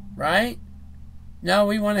offerings, right? No,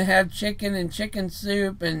 we want to have chicken and chicken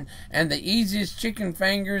soup and the easiest chicken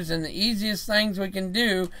fingers and the easiest things we can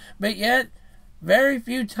do, but yet very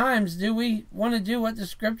few times do we want to do what the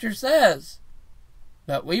scripture says.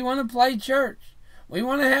 But we want to play church. We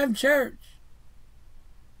want to have church.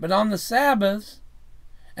 But on the Sabbaths,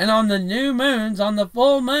 and on the new moons, on the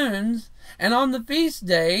full moons, and on the feast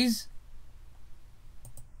days,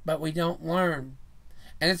 but we don't learn.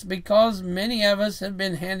 And it's because many of us have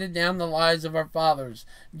been handed down the lies of our fathers,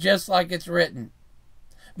 just like it's written.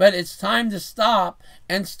 But it's time to stop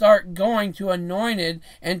and start going to anointed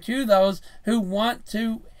and to those who want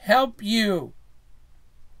to help you.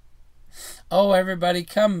 Oh, everybody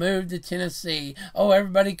come move to Tennessee. Oh,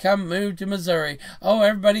 everybody come move to Missouri. Oh,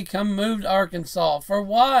 everybody come move to Arkansas. For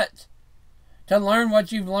what? To learn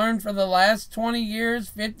what you've learned for the last 20 years,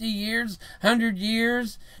 50 years, 100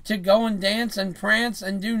 years? To go and dance and prance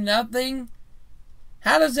and do nothing?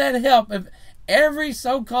 How does that help every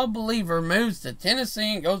so-called believer moves to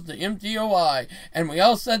Tennessee and goes to MTOI, and we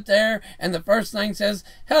all sit there, and the first thing says,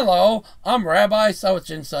 "Hello, I'm Rabbi such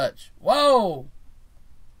and such." Whoa!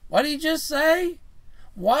 What did he just say?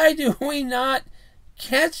 Why do we not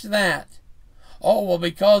catch that? Oh, well,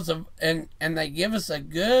 because of, and they give us a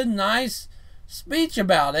good, nice speech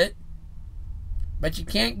about it, but you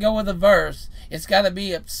can't go with a verse. It's got to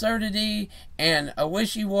be absurdity and a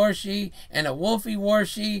wishy-washy and a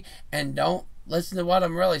wolfy-washy, and don't listen to what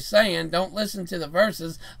I'm really saying. Don't listen to the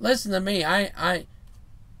verses. Listen to me.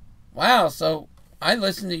 Wow, so I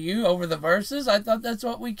listened to you over the verses? I thought that's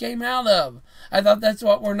what we came out of. I thought that's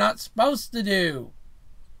what we're not supposed to do.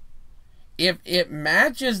 If it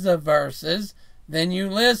matches the verses, then you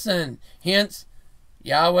listen. Hence,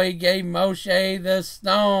 Yahweh gave Moshe the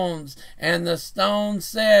stones, and the stones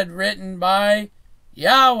said, written by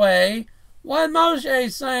Yahweh. What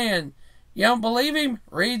Moshe saying? You don't believe him?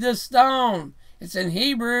 Read the stone. It's in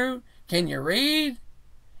Hebrew. Can you read?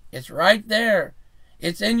 It's right there.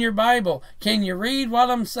 It's in your Bible. Can you read what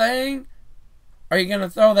I'm saying? Are you going to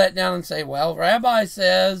throw that down and say, well, Rabbi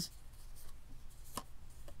says...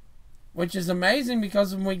 Which is amazing,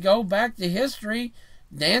 because when we go back to history,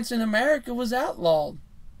 dance in America was outlawed.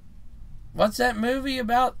 What's that movie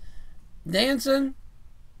about dancing?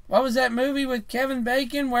 What was that movie with Kevin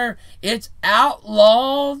Bacon where it's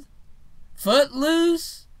outlawed?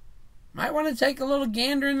 Footloose? Might want to take a little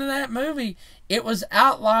gander into that movie. It was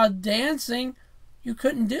outlawed dancing you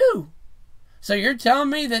couldn't do. So you're telling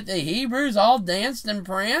me that the Hebrews all danced and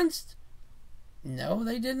pranced? No,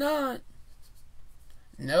 they did not.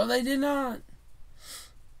 No, they did not.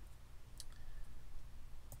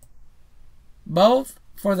 Both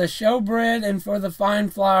for the showbread and for the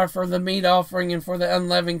fine flour, for the meat offering and for the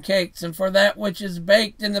unleavened cakes, and for that which is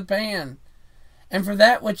baked in the pan, and for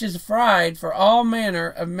that which is fried, for all manner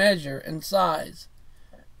of measure and size.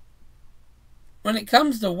 When it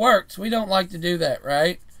comes to works, we don't like to do that,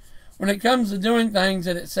 right? When it comes to doing things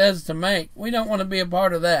that it says to make, we don't want to be a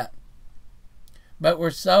part of that. But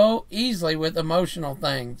we're so easily with emotional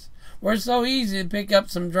things. We're so easy to pick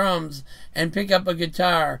up some drums and pick up a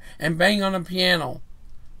guitar and bang on a piano.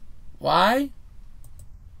 Why?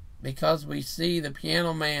 Because we see the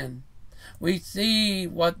piano man. We see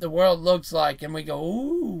what the world looks like and we go,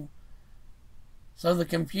 ooh. So the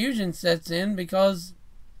confusion sets in, because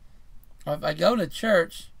if I go to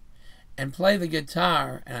church and play the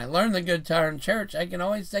guitar and I learn the guitar in church, I can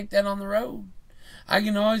always take that on the road. I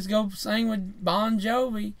can always go sing with Bon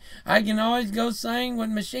Jovi. I can always go sing with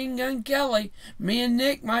Machine Gun Kelly. Me and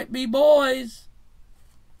Nick might be boys.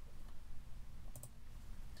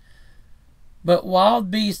 But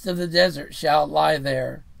wild beasts of the desert shall lie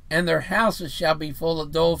there, and their houses shall be full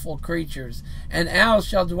of doleful creatures, and owls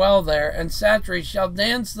shall dwell there, and satyrs shall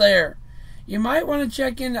dance there. You might want to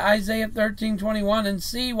check into Isaiah 13:21 and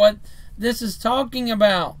see what this is talking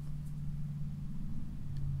about.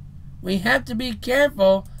 We have to be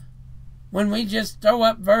careful when we just throw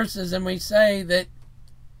up verses and we say that,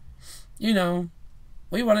 you know,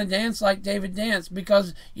 we want to dance like David danced,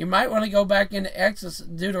 because you might want to go back into Exodus,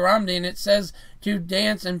 Deuteronomy, and it says to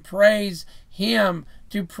dance and praise Him,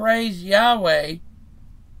 to praise Yahweh,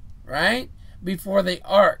 right, before the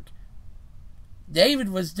ark. David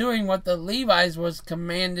was doing what the Levites was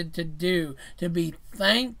commanded to do, to be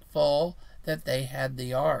thankful that they had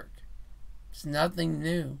the ark. It's nothing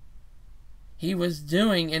new. He was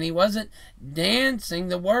doing, and he wasn't dancing.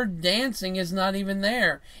 The word dancing is not even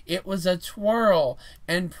there. It was a twirl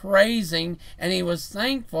and praising, and he was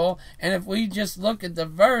thankful. And if we just look at the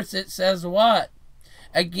verse, it says what?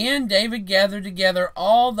 Again, David gathered together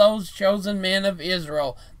all those chosen men of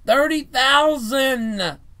Israel.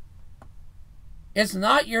 30,000! It's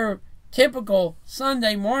not your typical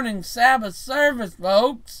Sunday morning Sabbath service,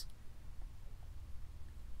 folks.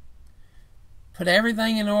 Put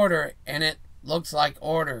everything in order, and it looks like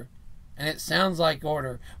order, and it sounds like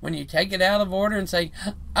order. When you take it out of order and say,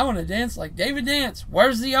 I want to dance like David danced,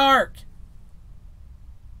 where's the ark?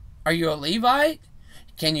 Are you a Levite?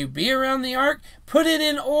 Can you be around the ark? Put it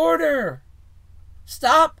in order.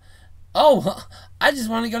 Stop. Oh, I just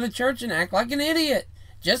want to go to church and act like an idiot.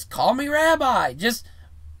 Just call me Rabbi.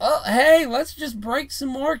 Hey, let's just break some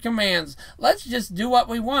more commands. Let's just do what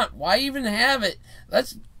we want. Why even have it?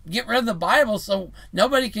 Let's get rid of the Bible so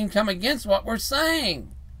nobody can come against what we're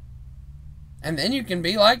saying. And then you can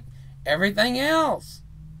be like everything else.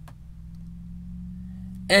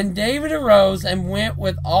 And David arose and went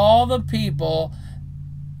with all the people.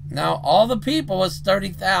 Now, all the people was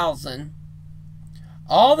 30,000.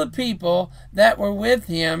 All the people that were with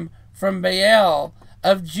him from Baal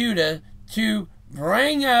of Judah to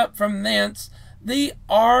bring up from thence the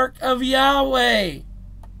ark of Yahweh,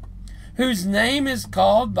 whose name is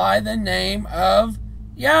called by the name of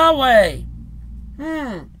Yahweh.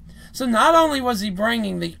 So not only was he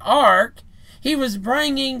bringing the ark, he was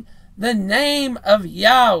bringing the name of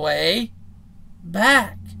Yahweh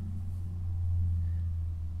back.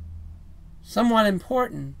 Somewhat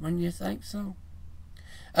important, wouldn't you think so?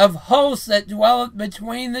 Of hosts that dwelleth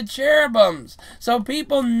between the cherubims. So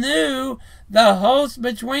people knew the host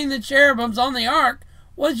between the cherubims on the ark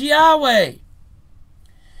was Yahweh.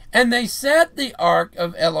 And they set the ark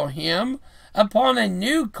of Elohim upon a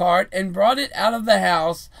new cart and brought it out of the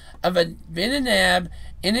house of Abinadab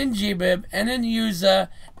and in Jebib and in Uzzah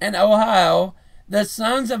and Ohio. The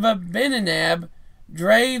sons of Abinadab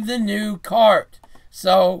drave the new cart.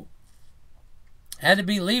 So had to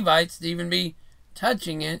be Levites to even be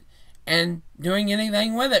touching it and doing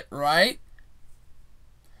anything with it, right?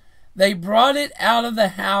 They brought it out of the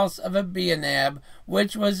house of Abinadab,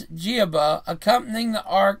 which was Jehovah, accompanying the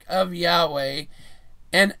ark of Yahweh,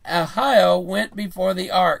 and Ahio went before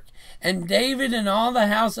the ark. And David and all the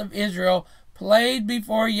house of Israel played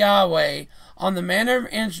before Yahweh on the manner of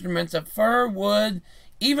instruments of fir wood,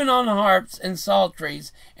 even on harps and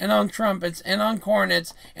psalteries, and on trumpets, and on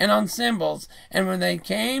cornets, and on cymbals. And when they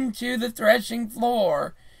came to the threshing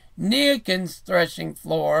floor, Neachan's threshing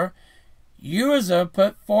floor, Uzzah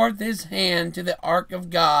put forth his hand to the ark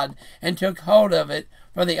of God, and took hold of it,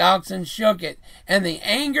 for the oxen shook it. And the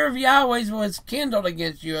anger of Yahweh was kindled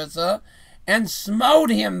against Uzzah, and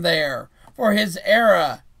smote him there for his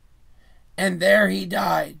error. And there he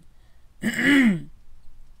died. And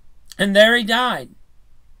there he died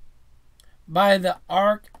by the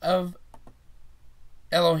ark of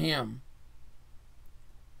Elohim.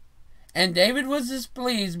 And David was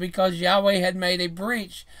displeased because Yahweh had made a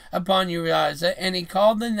breach upon Uzzah, and he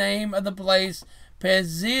called the name of the place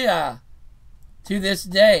Peziah to this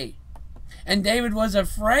day. And David was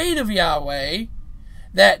afraid of Yahweh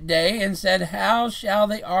that day, and said, how shall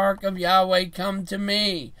the ark of Yahweh come to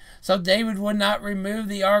me? So David would not remove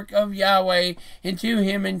the ark of Yahweh into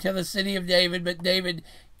him into the city of David, but David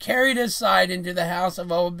carried aside into the house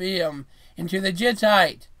of Obed, into the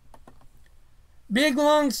Gittite. Big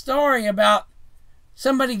long story about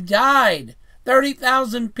somebody died,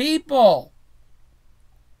 30,000 people,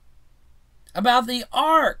 about the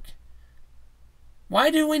ark. Why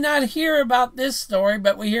do we not hear about this story,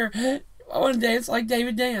 but we hear, I want to dance like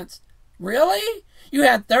David danced? Really? You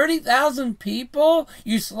had 30,000 people?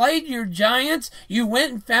 You slayed your giants? You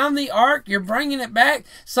went and found the ark? You're bringing it back?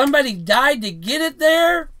 Somebody died to get it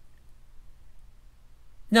there?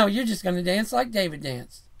 No, you're just going to dance like David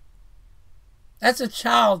danced. That's a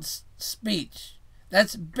child's speech.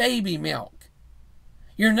 That's baby milk.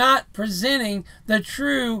 You're not presenting the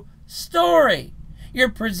true story. You're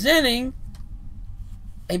presenting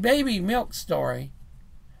a baby milk story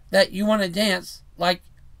that you want to dance like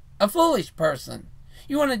a foolish person.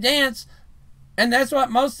 You want to dance, and that's what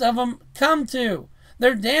most of them come to.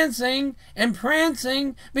 They're dancing and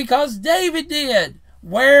prancing because David did.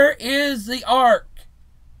 Where is the ark?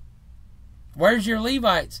 Where's your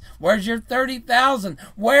Levites? Where's your 30,000?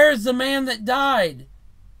 Where's the man that died?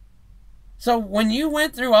 So when you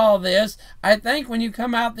went through all this, I think when you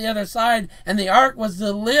come out the other side and the ark was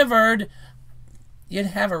delivered, you'd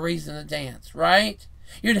have a reason to dance, right?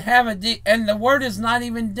 You'd have and the word is not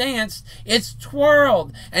even danced, it's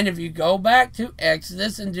twirled. And if you go back to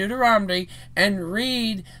Exodus and Deuteronomy and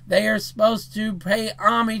read, they are supposed to pay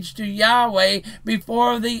homage to Yahweh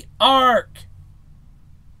before the ark,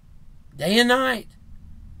 day and night.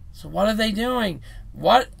 So what are they doing?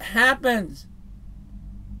 What happens?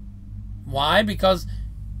 Why? Because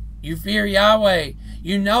you fear Yahweh.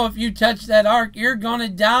 You know if you touch that ark, you're going to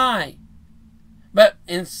die. But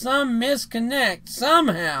in some misconnect,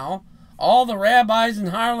 somehow, all the rabbis and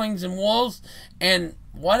hirelings and wolves and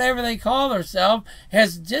whatever they call themselves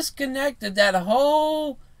has disconnected that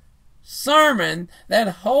whole sermon,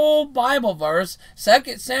 that whole Bible verse,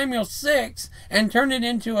 2 Samuel 6, and turned it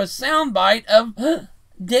into a soundbite of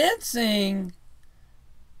dancing.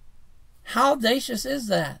 How audacious is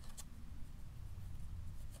that?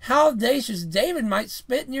 How audacious. David might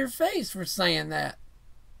spit in your face for saying that.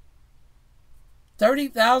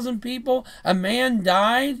 30,000 people, a man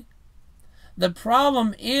died. The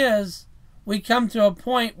problem is we come to a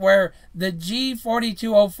point where the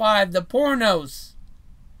G4205, the pornos,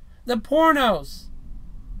 you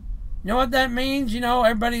know what that means? You know,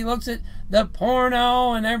 everybody looks at the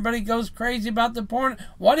porno and everybody goes crazy about the porno.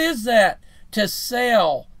 What is that? To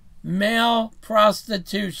sell male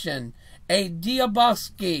prostitution, a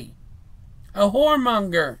diaboski, a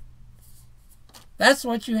whoremonger. That's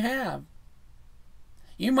what you have.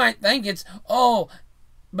 You might think it's, oh,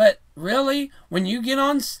 but really, when you get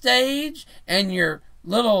on stage and your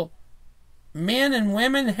little men and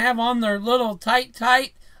women have on their little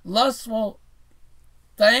tight, lustful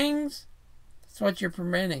things, that's what you're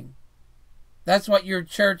permitting. That's what your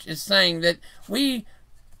church is saying, that we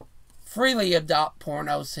freely adopt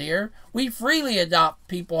pornos here. We freely adopt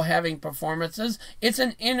people having performances. It's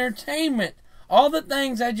an entertainment. All the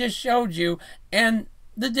things I just showed you, and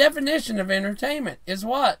the definition of entertainment is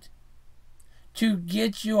what? To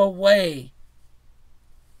get you away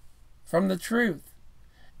from the truth.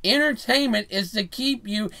 Entertainment is to keep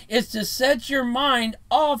you, is to set your mind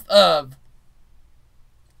off of.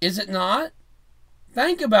 Is it not?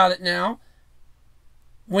 Think about it now.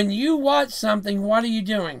 When you watch something, what are you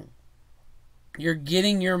doing? You're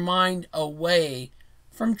getting your mind away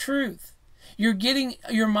from truth. You're getting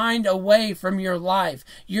your mind away from your life.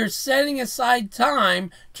 You're setting aside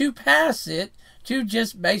time to pass it, to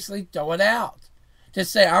just basically throw it out. To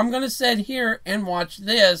say, I'm going to sit here and watch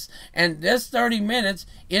this, and this 30 minutes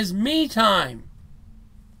is me time.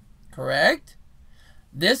 Correct?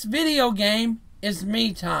 This video game is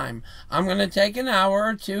me time. I'm going to take an hour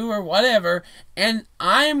or two or whatever, and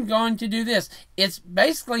I'm going to do this. It's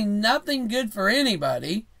basically nothing good for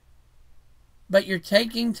anybody, but you're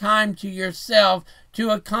taking time to yourself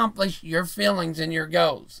to accomplish your feelings and your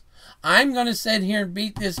goals. I'm going to sit here and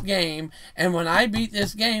beat this game, and when I beat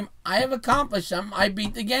this game, I have accomplished something. I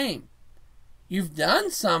beat the game. You've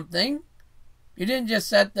done something. You didn't just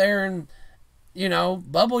sit there and,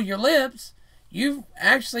 bubble your lips. You've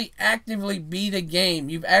actually actively beat a game.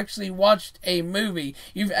 You've actually watched a movie.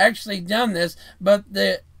 You've actually done this. But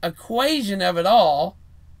the equation of it all,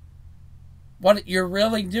 what you're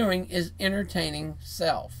really doing is entertaining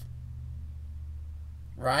self.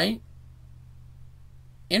 Right?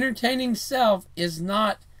 Entertaining self is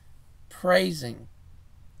not praising.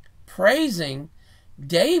 Praising,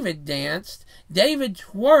 David danced, David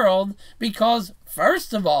twirled, because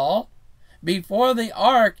first of all, before the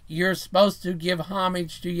ark, you're supposed to give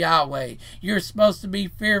homage to Yahweh. You're supposed to be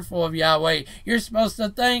fearful of Yahweh. You're supposed to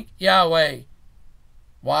thank Yahweh.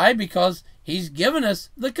 Why? Because He's given us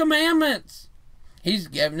the commandments. He's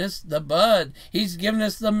given us the bud. He's given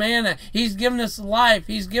us the manna. He's given us life.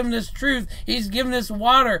 He's given us truth. He's given us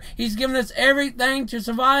water. He's given us everything to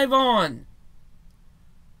survive on.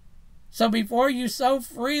 So before you so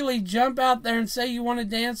freely jump out there and say you want to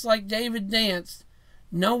dance like David danced,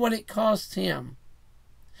 know what it cost him.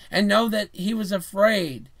 And know that he was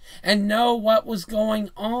afraid. And know what was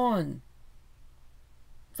going on.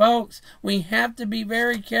 Folks, we have to be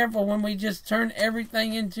very careful when we just turn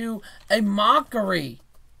everything into a mockery.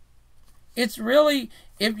 It's really,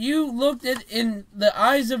 if you looked at it in the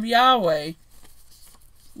eyes of Yahweh,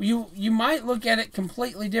 you might look at it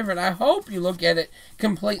completely different. I hope you look at it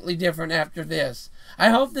completely different after this. I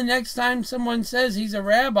hope the next time someone says he's a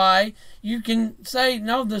rabbi, you can say,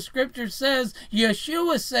 no, the scripture says,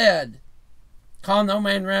 Yeshua said, call no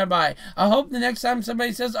man rabbi. I hope the next time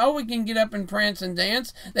somebody says, oh, we can get up and prance and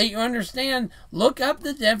dance, that you understand, look up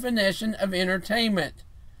the definition of entertainment.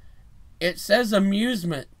 It says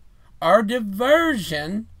amusement or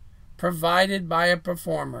diversion provided by a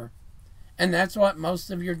performer. And that's what most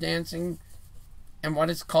of your dancing and what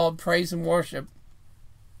it's called praise and worship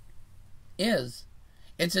is.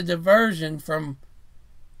 It's a diversion from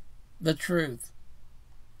the truth.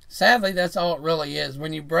 Sadly, that's all it really is.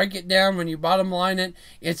 When you break it down, when you bottom line it,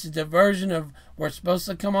 it's a diversion of, we're supposed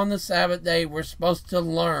to come on the Sabbath day, we're supposed to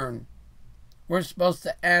learn. We're supposed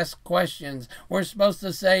to ask questions. We're supposed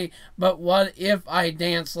to say, but what if I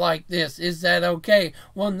dance like this? Is that okay?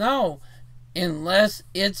 Well, no, unless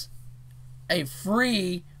it's a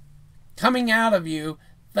free coming out of you,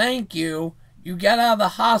 thank you, you got out of the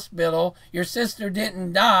hospital, your sister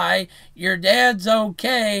didn't die, your dad's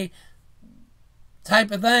okay,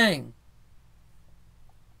 type of thing.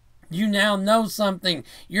 You now know something.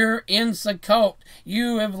 You're in Sukkot.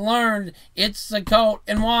 You have learned it's Sukkot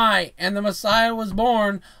and why. And the Messiah was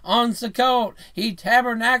born on Sukkot. He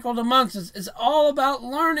tabernacled amongst us. It's all about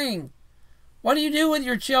learning. What do you do with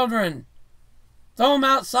your children? Throw them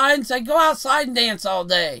outside and say, go outside and dance all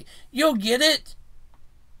day. You'll get it.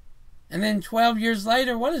 And then 12 years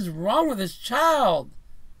later, what is wrong with this child?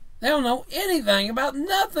 They don't know anything about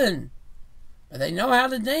nothing. But they know how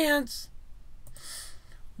to dance.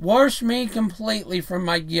 Wash me completely from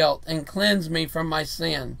my guilt and cleanse me from my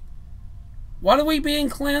sin. What are we being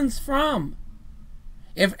cleansed from?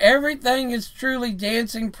 If everything is truly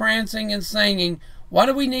dancing, prancing, and singing, what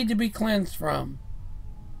do we need to be cleansed from?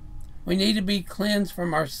 We need to be cleansed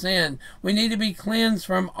from our sin. We need to be cleansed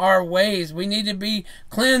from our ways. We need to be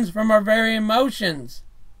cleansed from our very emotions.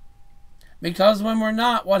 Because when we're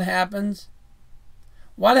not, what happens?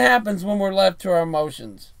 What happens when we're left to our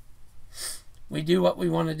emotions? We do what we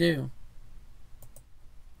want to do.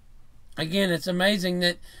 Again, it's amazing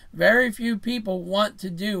that very few people want to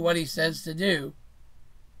do what he says to do.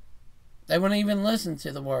 They won't even listen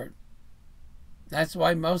to the word. That's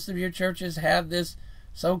why most of your churches have this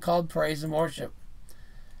so-called praise and worship.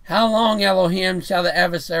 How long, Elohim, shall the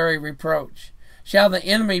adversary reproach? Shall the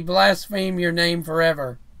enemy blaspheme your name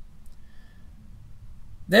forever?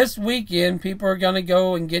 This weekend, people are going to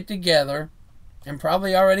go and get together, and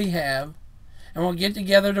probably already have, and will get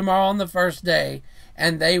together tomorrow on the first day,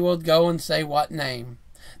 and they will go and say what name?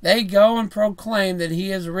 They go and proclaim that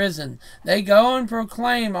he is risen. They go and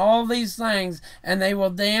proclaim all these things, and they will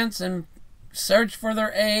dance and search for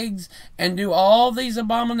their eggs and do all these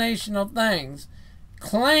abominational things,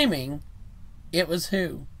 claiming it was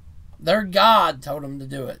who? Their God told them to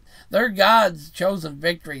do it. Their God's chosen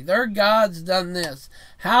victory. Their God's done this.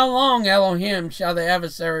 How long, Elohim, shall the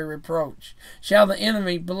adversary reproach? Shall the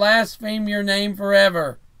enemy blaspheme your name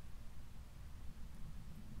forever?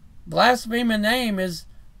 Blaspheme a name is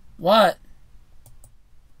what?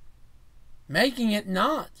 Making it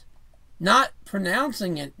not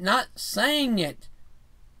pronouncing it, not saying it.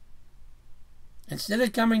 Instead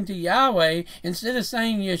of coming to Yahweh, instead of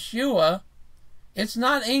saying Yeshua, it's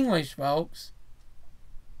not English, folks.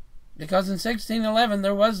 Because in 1611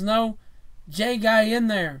 there was no J guy in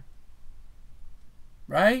there.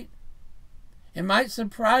 Right? It might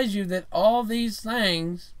surprise you that all these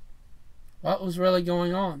things, what was really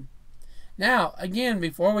going on. Now, again,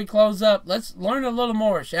 before we close up, let's learn a little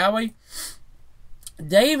more, shall we?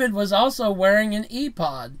 David was also wearing an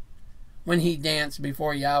ephod when he danced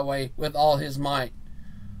before Yahweh with all his might.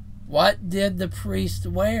 What did the priest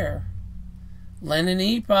wear? Linen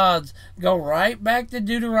ephods. Go right back to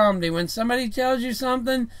Deuteronomy. When somebody tells you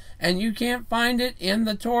something and you can't find it in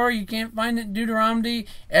the Torah, you can't find it in Deuteronomy,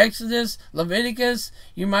 Exodus, Leviticus,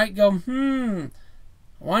 you might go,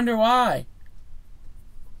 wonder why.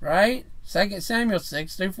 Right? 2 Samuel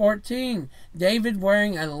 6-14. David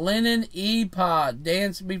wearing a linen ephod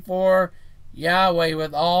danced before Yahweh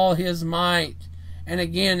with all his might. And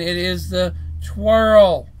again, it is the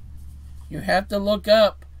twirl. You have to look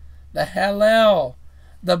up the Hallel,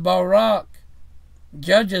 the Barak.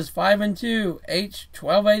 Judges 5-2, H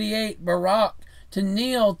 1288, Barak, to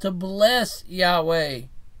kneel, to bless Yahweh.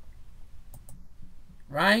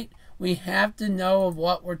 Right? We have to know of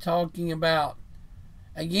what we're talking about.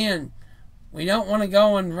 Again, we don't want to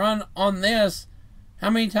go and run on this. How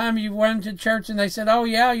many times you went to church and they said, oh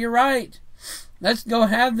yeah, you're right. Let's go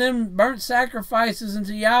have them burnt sacrifices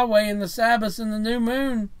unto Yahweh in the Sabbath and the new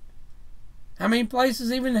moon. How many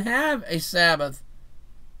places even have a Sabbath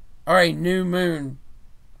or a new moon?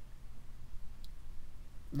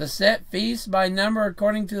 The set feasts by number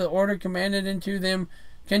according to the order commanded unto them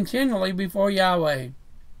continually before Yahweh.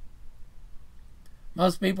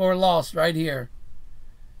 Most people are lost right here.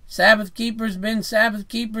 Sabbath keepers been Sabbath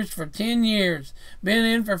keepers for 10 years. Been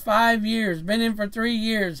in for 5 years. Been in for 3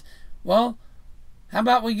 years. Well, how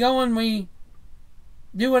about we go and we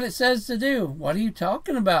do what it says to do? What are you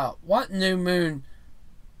talking about? What new moon?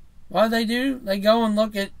 What do? They go and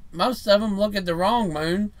look at, most of them look at the wrong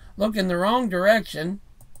moon. Look in the wrong direction.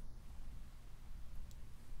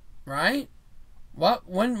 Right? What?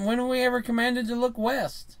 When are we ever commanded to look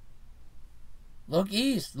west? Look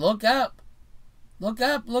east. Look up. Look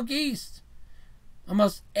up, look east.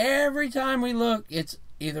 Almost every time we look, it's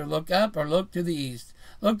either look up or look to the east.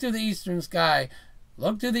 Look to the eastern sky.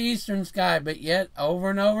 Look to the eastern sky. But yet,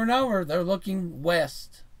 over and over and over, they're looking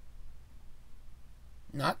west.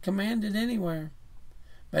 Not commanded anywhere.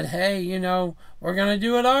 But hey, you know, we're going to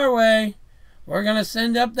do it our way. We're going to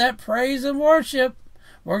send up that praise and worship.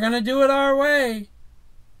 We're going to do it our way.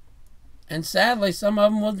 And sadly, some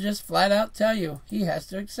of them will just flat out tell you, he has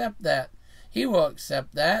to accept that. He will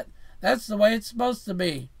accept that. That's the way it's supposed to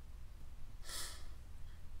be.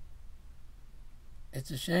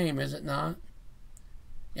 It's a shame, is it not?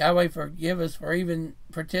 Yahweh, forgive us for even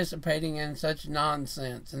participating in such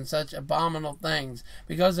nonsense and such abominable things.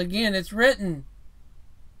 Because again, it's written.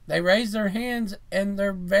 They raise their hands and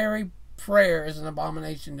their very prayer is an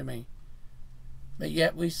abomination to me. But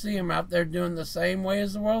yet we see them out there doing the same way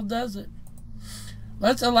as the world does it.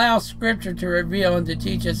 Let's allow Scripture to reveal and to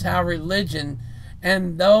teach us how religion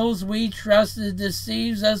and those we trusted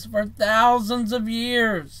deceives us for thousands of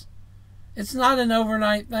years. It's not an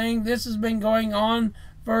overnight thing. This has been going on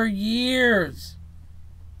for years.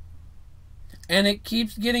 And it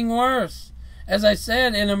keeps getting worse. As I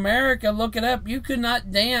said, in America, look it up, you could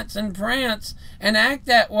not dance and prance and act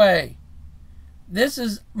that way. This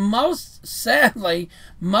is sadly,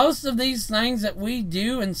 most of these things that we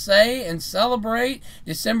do and say and celebrate,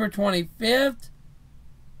 December 25th,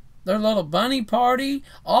 their little bunny party,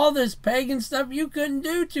 all this pagan stuff you couldn't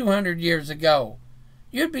do 200 years ago.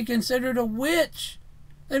 You'd be considered a witch.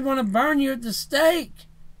 They'd want to burn you at the stake.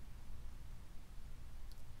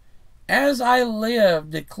 As I live,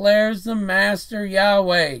 declares the Master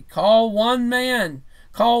Yahweh, call one man,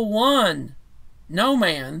 call one, no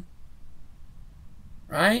man,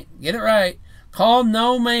 right? Get it right. Call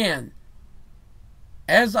no man.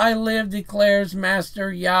 As I live, declares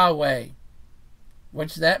Master Yahweh,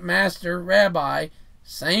 which that master, rabbi,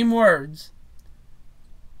 same words,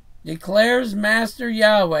 declares Master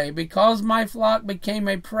Yahweh, because my flock became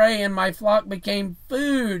a prey and my flock became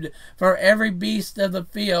food for every beast of the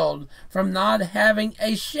field, from not having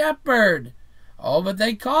a shepherd. Oh, but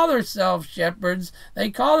they call themselves shepherds,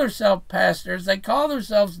 they call themselves pastors, they call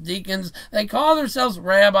themselves deacons, they call themselves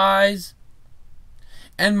rabbis.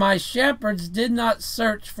 And my shepherds did not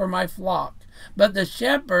search for my flock, but the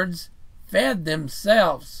shepherds fed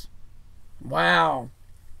themselves. Wow.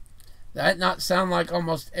 That not sound like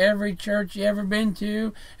almost every church you ever been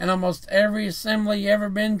to and almost every assembly you ever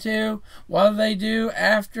been to? What do they do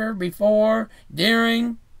after, before,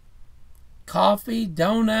 during? Coffee,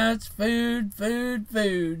 donuts, food, food,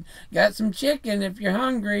 food. Got some chicken if you're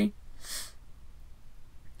hungry.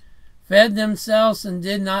 Fed themselves and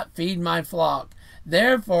did not feed my flock.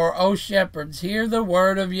 Therefore, O shepherds, hear the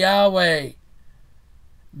word of Yahweh.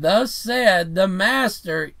 Thus said the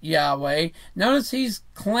Master Yahweh. Notice he's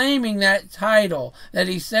claiming that title that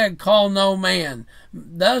he said, call no man.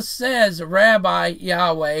 Thus says Rabbi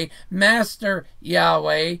Yahweh, Master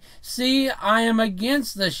Yahweh, see, I am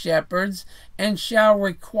against the shepherds, and shall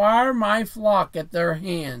require my flock at their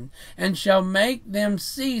hand, and shall make them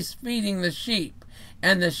cease feeding the sheep,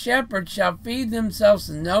 and the shepherds shall feed themselves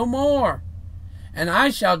no more. And I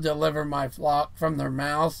shall deliver my flock from their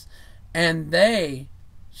mouths, and they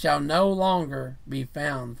shall no longer be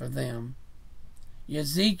found for them.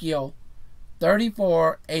 Ezekiel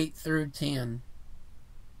 34, 8 through 10.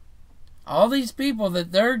 All these people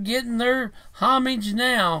that they're getting their homage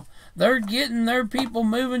now, they're getting their people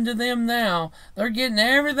moving to them now, they're getting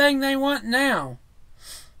everything they want now.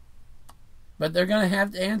 But they're going to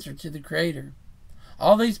have to answer to the Creator.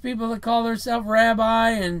 All these people that call themselves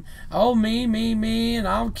rabbi and, oh, me, and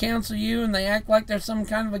I'll counsel you, and they act like they're some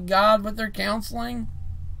kind of a god with their counseling.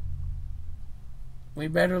 We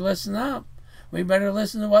better listen up. We better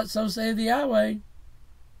listen to what so saith the Yahweh.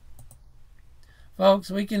 Folks,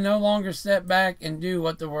 we can no longer step back and do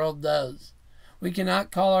what the world does. We cannot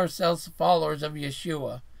call ourselves followers of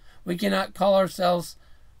Yeshua. We cannot call ourselves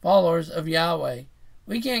followers of Yahweh.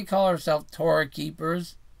 We can't call ourselves Torah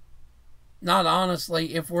keepers. Not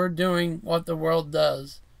honestly, if we're doing what the world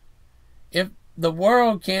does. If the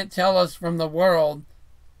world can't tell us from the world,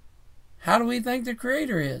 how do we think the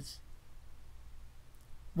Creator is?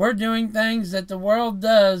 We're doing things that the world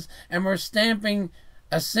does, and we're stamping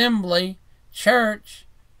assembly, church,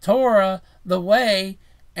 Torah, the way,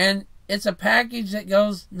 and it's a package that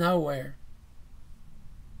goes nowhere.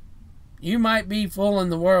 You might be fooling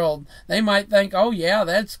the world. They might think, oh yeah,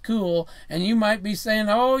 that's cool. And you might be saying,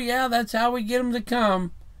 oh yeah, that's how we get them to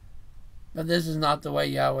come. But this is not the way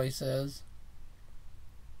Yahweh says.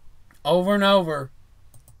 Over and over,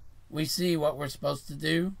 we see what we're supposed to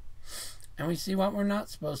do, and we see what we're not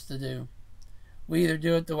supposed to do. We either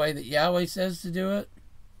do it the way that Yahweh says to do it,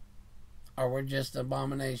 or we're just an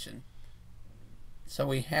abomination. So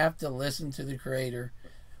we have to listen to the Creator.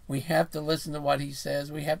 We have to listen to what He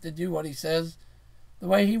says. We have to do what He says the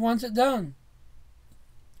way He wants it done.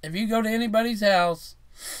 If you go to anybody's house,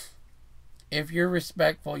 if you're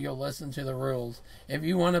respectful, you'll listen to the rules. If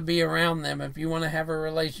you want to be around them, if you want to have a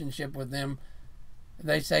relationship with them, if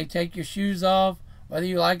they say take your shoes off, whether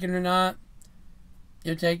you like it or not,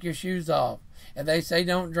 you take your shoes off. If they say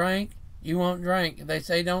don't drink, you won't drink. If they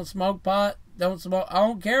say don't smoke pot, don't smoke. I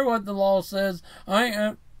don't care what the law says.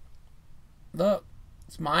 Look,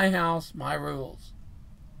 it's my house, my rules.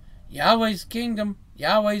 Yahweh's kingdom,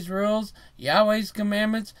 Yahweh's rules, Yahweh's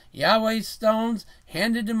commandments, Yahweh's stones,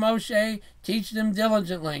 handed to Moshe, teach them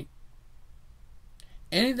diligently.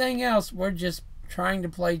 Anything else, we're just trying to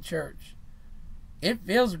play church. It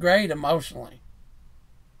feels great emotionally.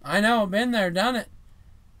 I know, I've been there, done it.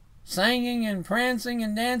 Singing and prancing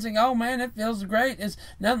and dancing, oh man, it feels great. It's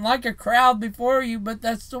nothing like a crowd before you, but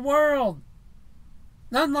that's the world.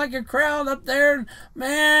 Nothing like a crowd up there,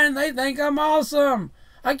 man, they think I'm awesome.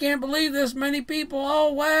 I can't believe this many people.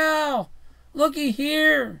 Oh, wow. Looky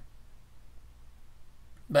here.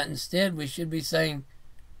 But instead, we should be saying,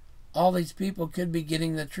 all these people could be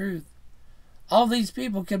getting the truth. All these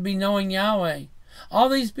people could be knowing Yahweh. All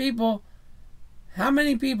these people, how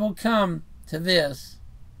many people come to this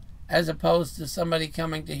as opposed to somebody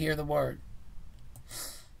coming to hear the word?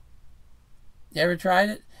 You ever tried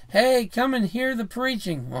it? Hey, come and hear the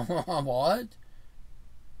preaching. What?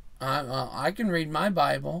 I can read my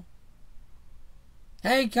Bible.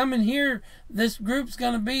 Hey, come and hear. This group's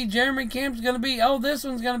going to be. Jeremy Camp's going to be. Oh, this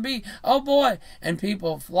one's going to be. Oh, boy. And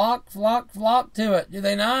people flock to it. Do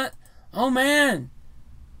they not? Oh, man.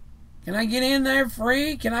 Can I get in there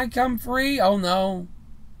free? Can I come free? Oh, no.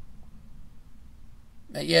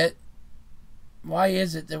 But yet, why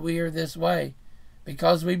is it that we are this way?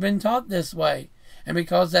 Because we've been taught this way. And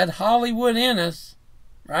because that Hollywood in us,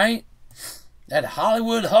 right? That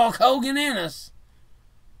Hollywood Hulk Hogan in us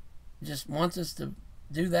just wants us to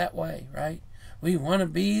do that way, right? We want to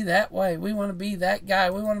be that way. We want to be that guy.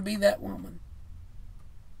 We want to be that woman.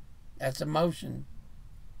 That's emotion.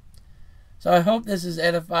 So I hope this is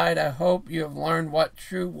edified. I hope you have learned what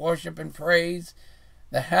true worship and praise,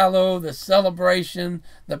 the hallow, the celebration,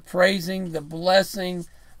 the praising, the blessing,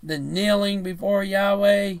 the kneeling before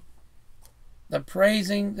Yahweh, the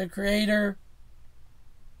praising the Creator,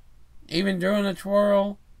 even doing a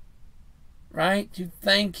twirl, right? To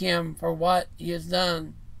thank Him for what He has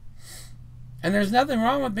done. And there's nothing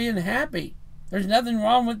wrong with being happy. There's nothing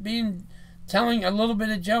wrong with telling a little bit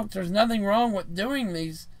of jokes. There's nothing wrong with doing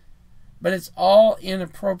these. But it's all in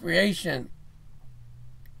appropriation.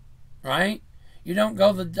 Right? You don't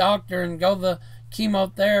go to the doctor and go to the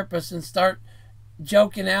chemotherapist and start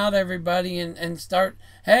joking out everybody and start,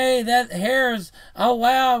 hey, that hair's, oh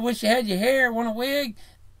wow, I wish you had your hair, want a wig?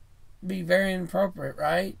 Be very inappropriate,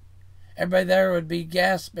 right? Everybody there would be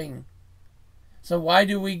gasping. So why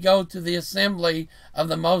do we go to the assembly of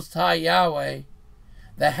the Most High Yahweh,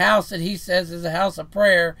 the house that He says is a house of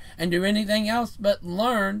prayer, and do anything else but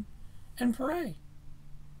learn and pray?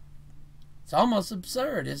 It's almost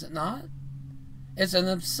absurd, is it not? It's an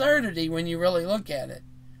absurdity when you really look at it,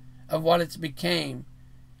 of what it's became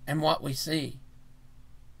and what we see.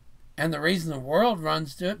 And the reason the world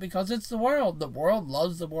runs to it, because it's the world. The world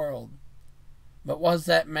loves the world. But what does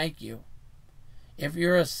that make you? If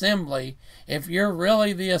you're assembly, if you're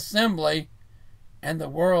really the assembly, and the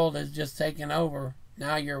world is just taken over,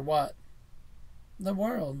 now you're what? The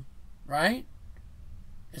world, right?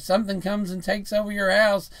 If something comes and takes over your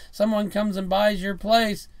house, someone comes and buys your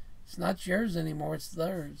place, it's not yours anymore, it's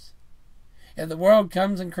theirs. If the world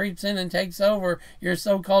comes and creeps in and takes over your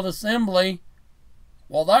so-called assembly,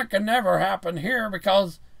 well, that can never happen here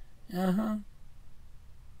because,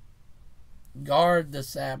 guard the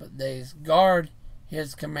Sabbath days. Guard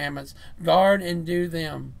His commandments. Guard and do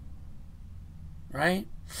them. Right?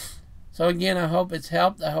 So again, I hope it's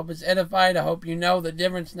helped. I hope it's edified. I hope you know the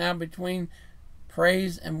difference now between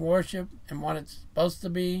praise and worship and what it's supposed to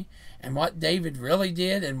be and what David really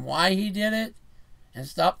did and why he did it. And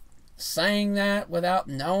stop saying that without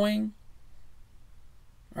knowing.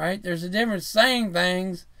 Right? There's a difference saying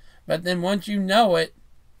things, but then once you know it,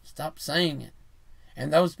 stop saying it.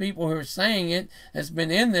 And those people who are saying it, that's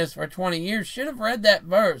been in this for 20 years, should have read that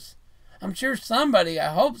verse. I'm sure somebody,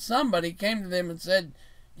 I hope somebody came to them and said,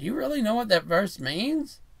 do you really know what that verse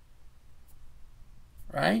means?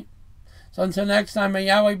 Right? So until next time, may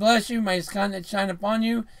Yahweh bless you, may His kindness shine upon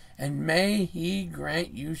you, and may He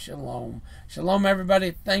grant you shalom. Shalom,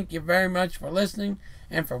 everybody. Thank you very much for listening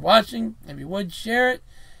and for watching. If you would, share it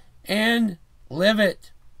and live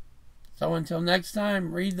it. So until next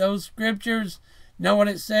time, read those scriptures, know what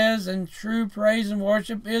it says, and true praise and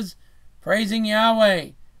worship is praising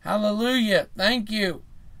Yahweh. Hallelujah. Thank you,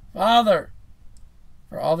 Father,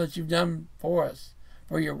 for all that you've done for us,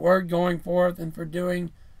 for your word going forth, and for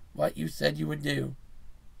doing what you said you would do.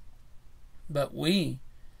 But we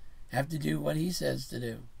have to do what He says to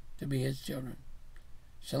do, to be His children.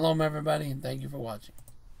 Shalom, everybody, and thank you for watching.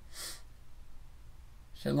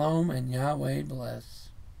 Shalom, and Yahweh bless.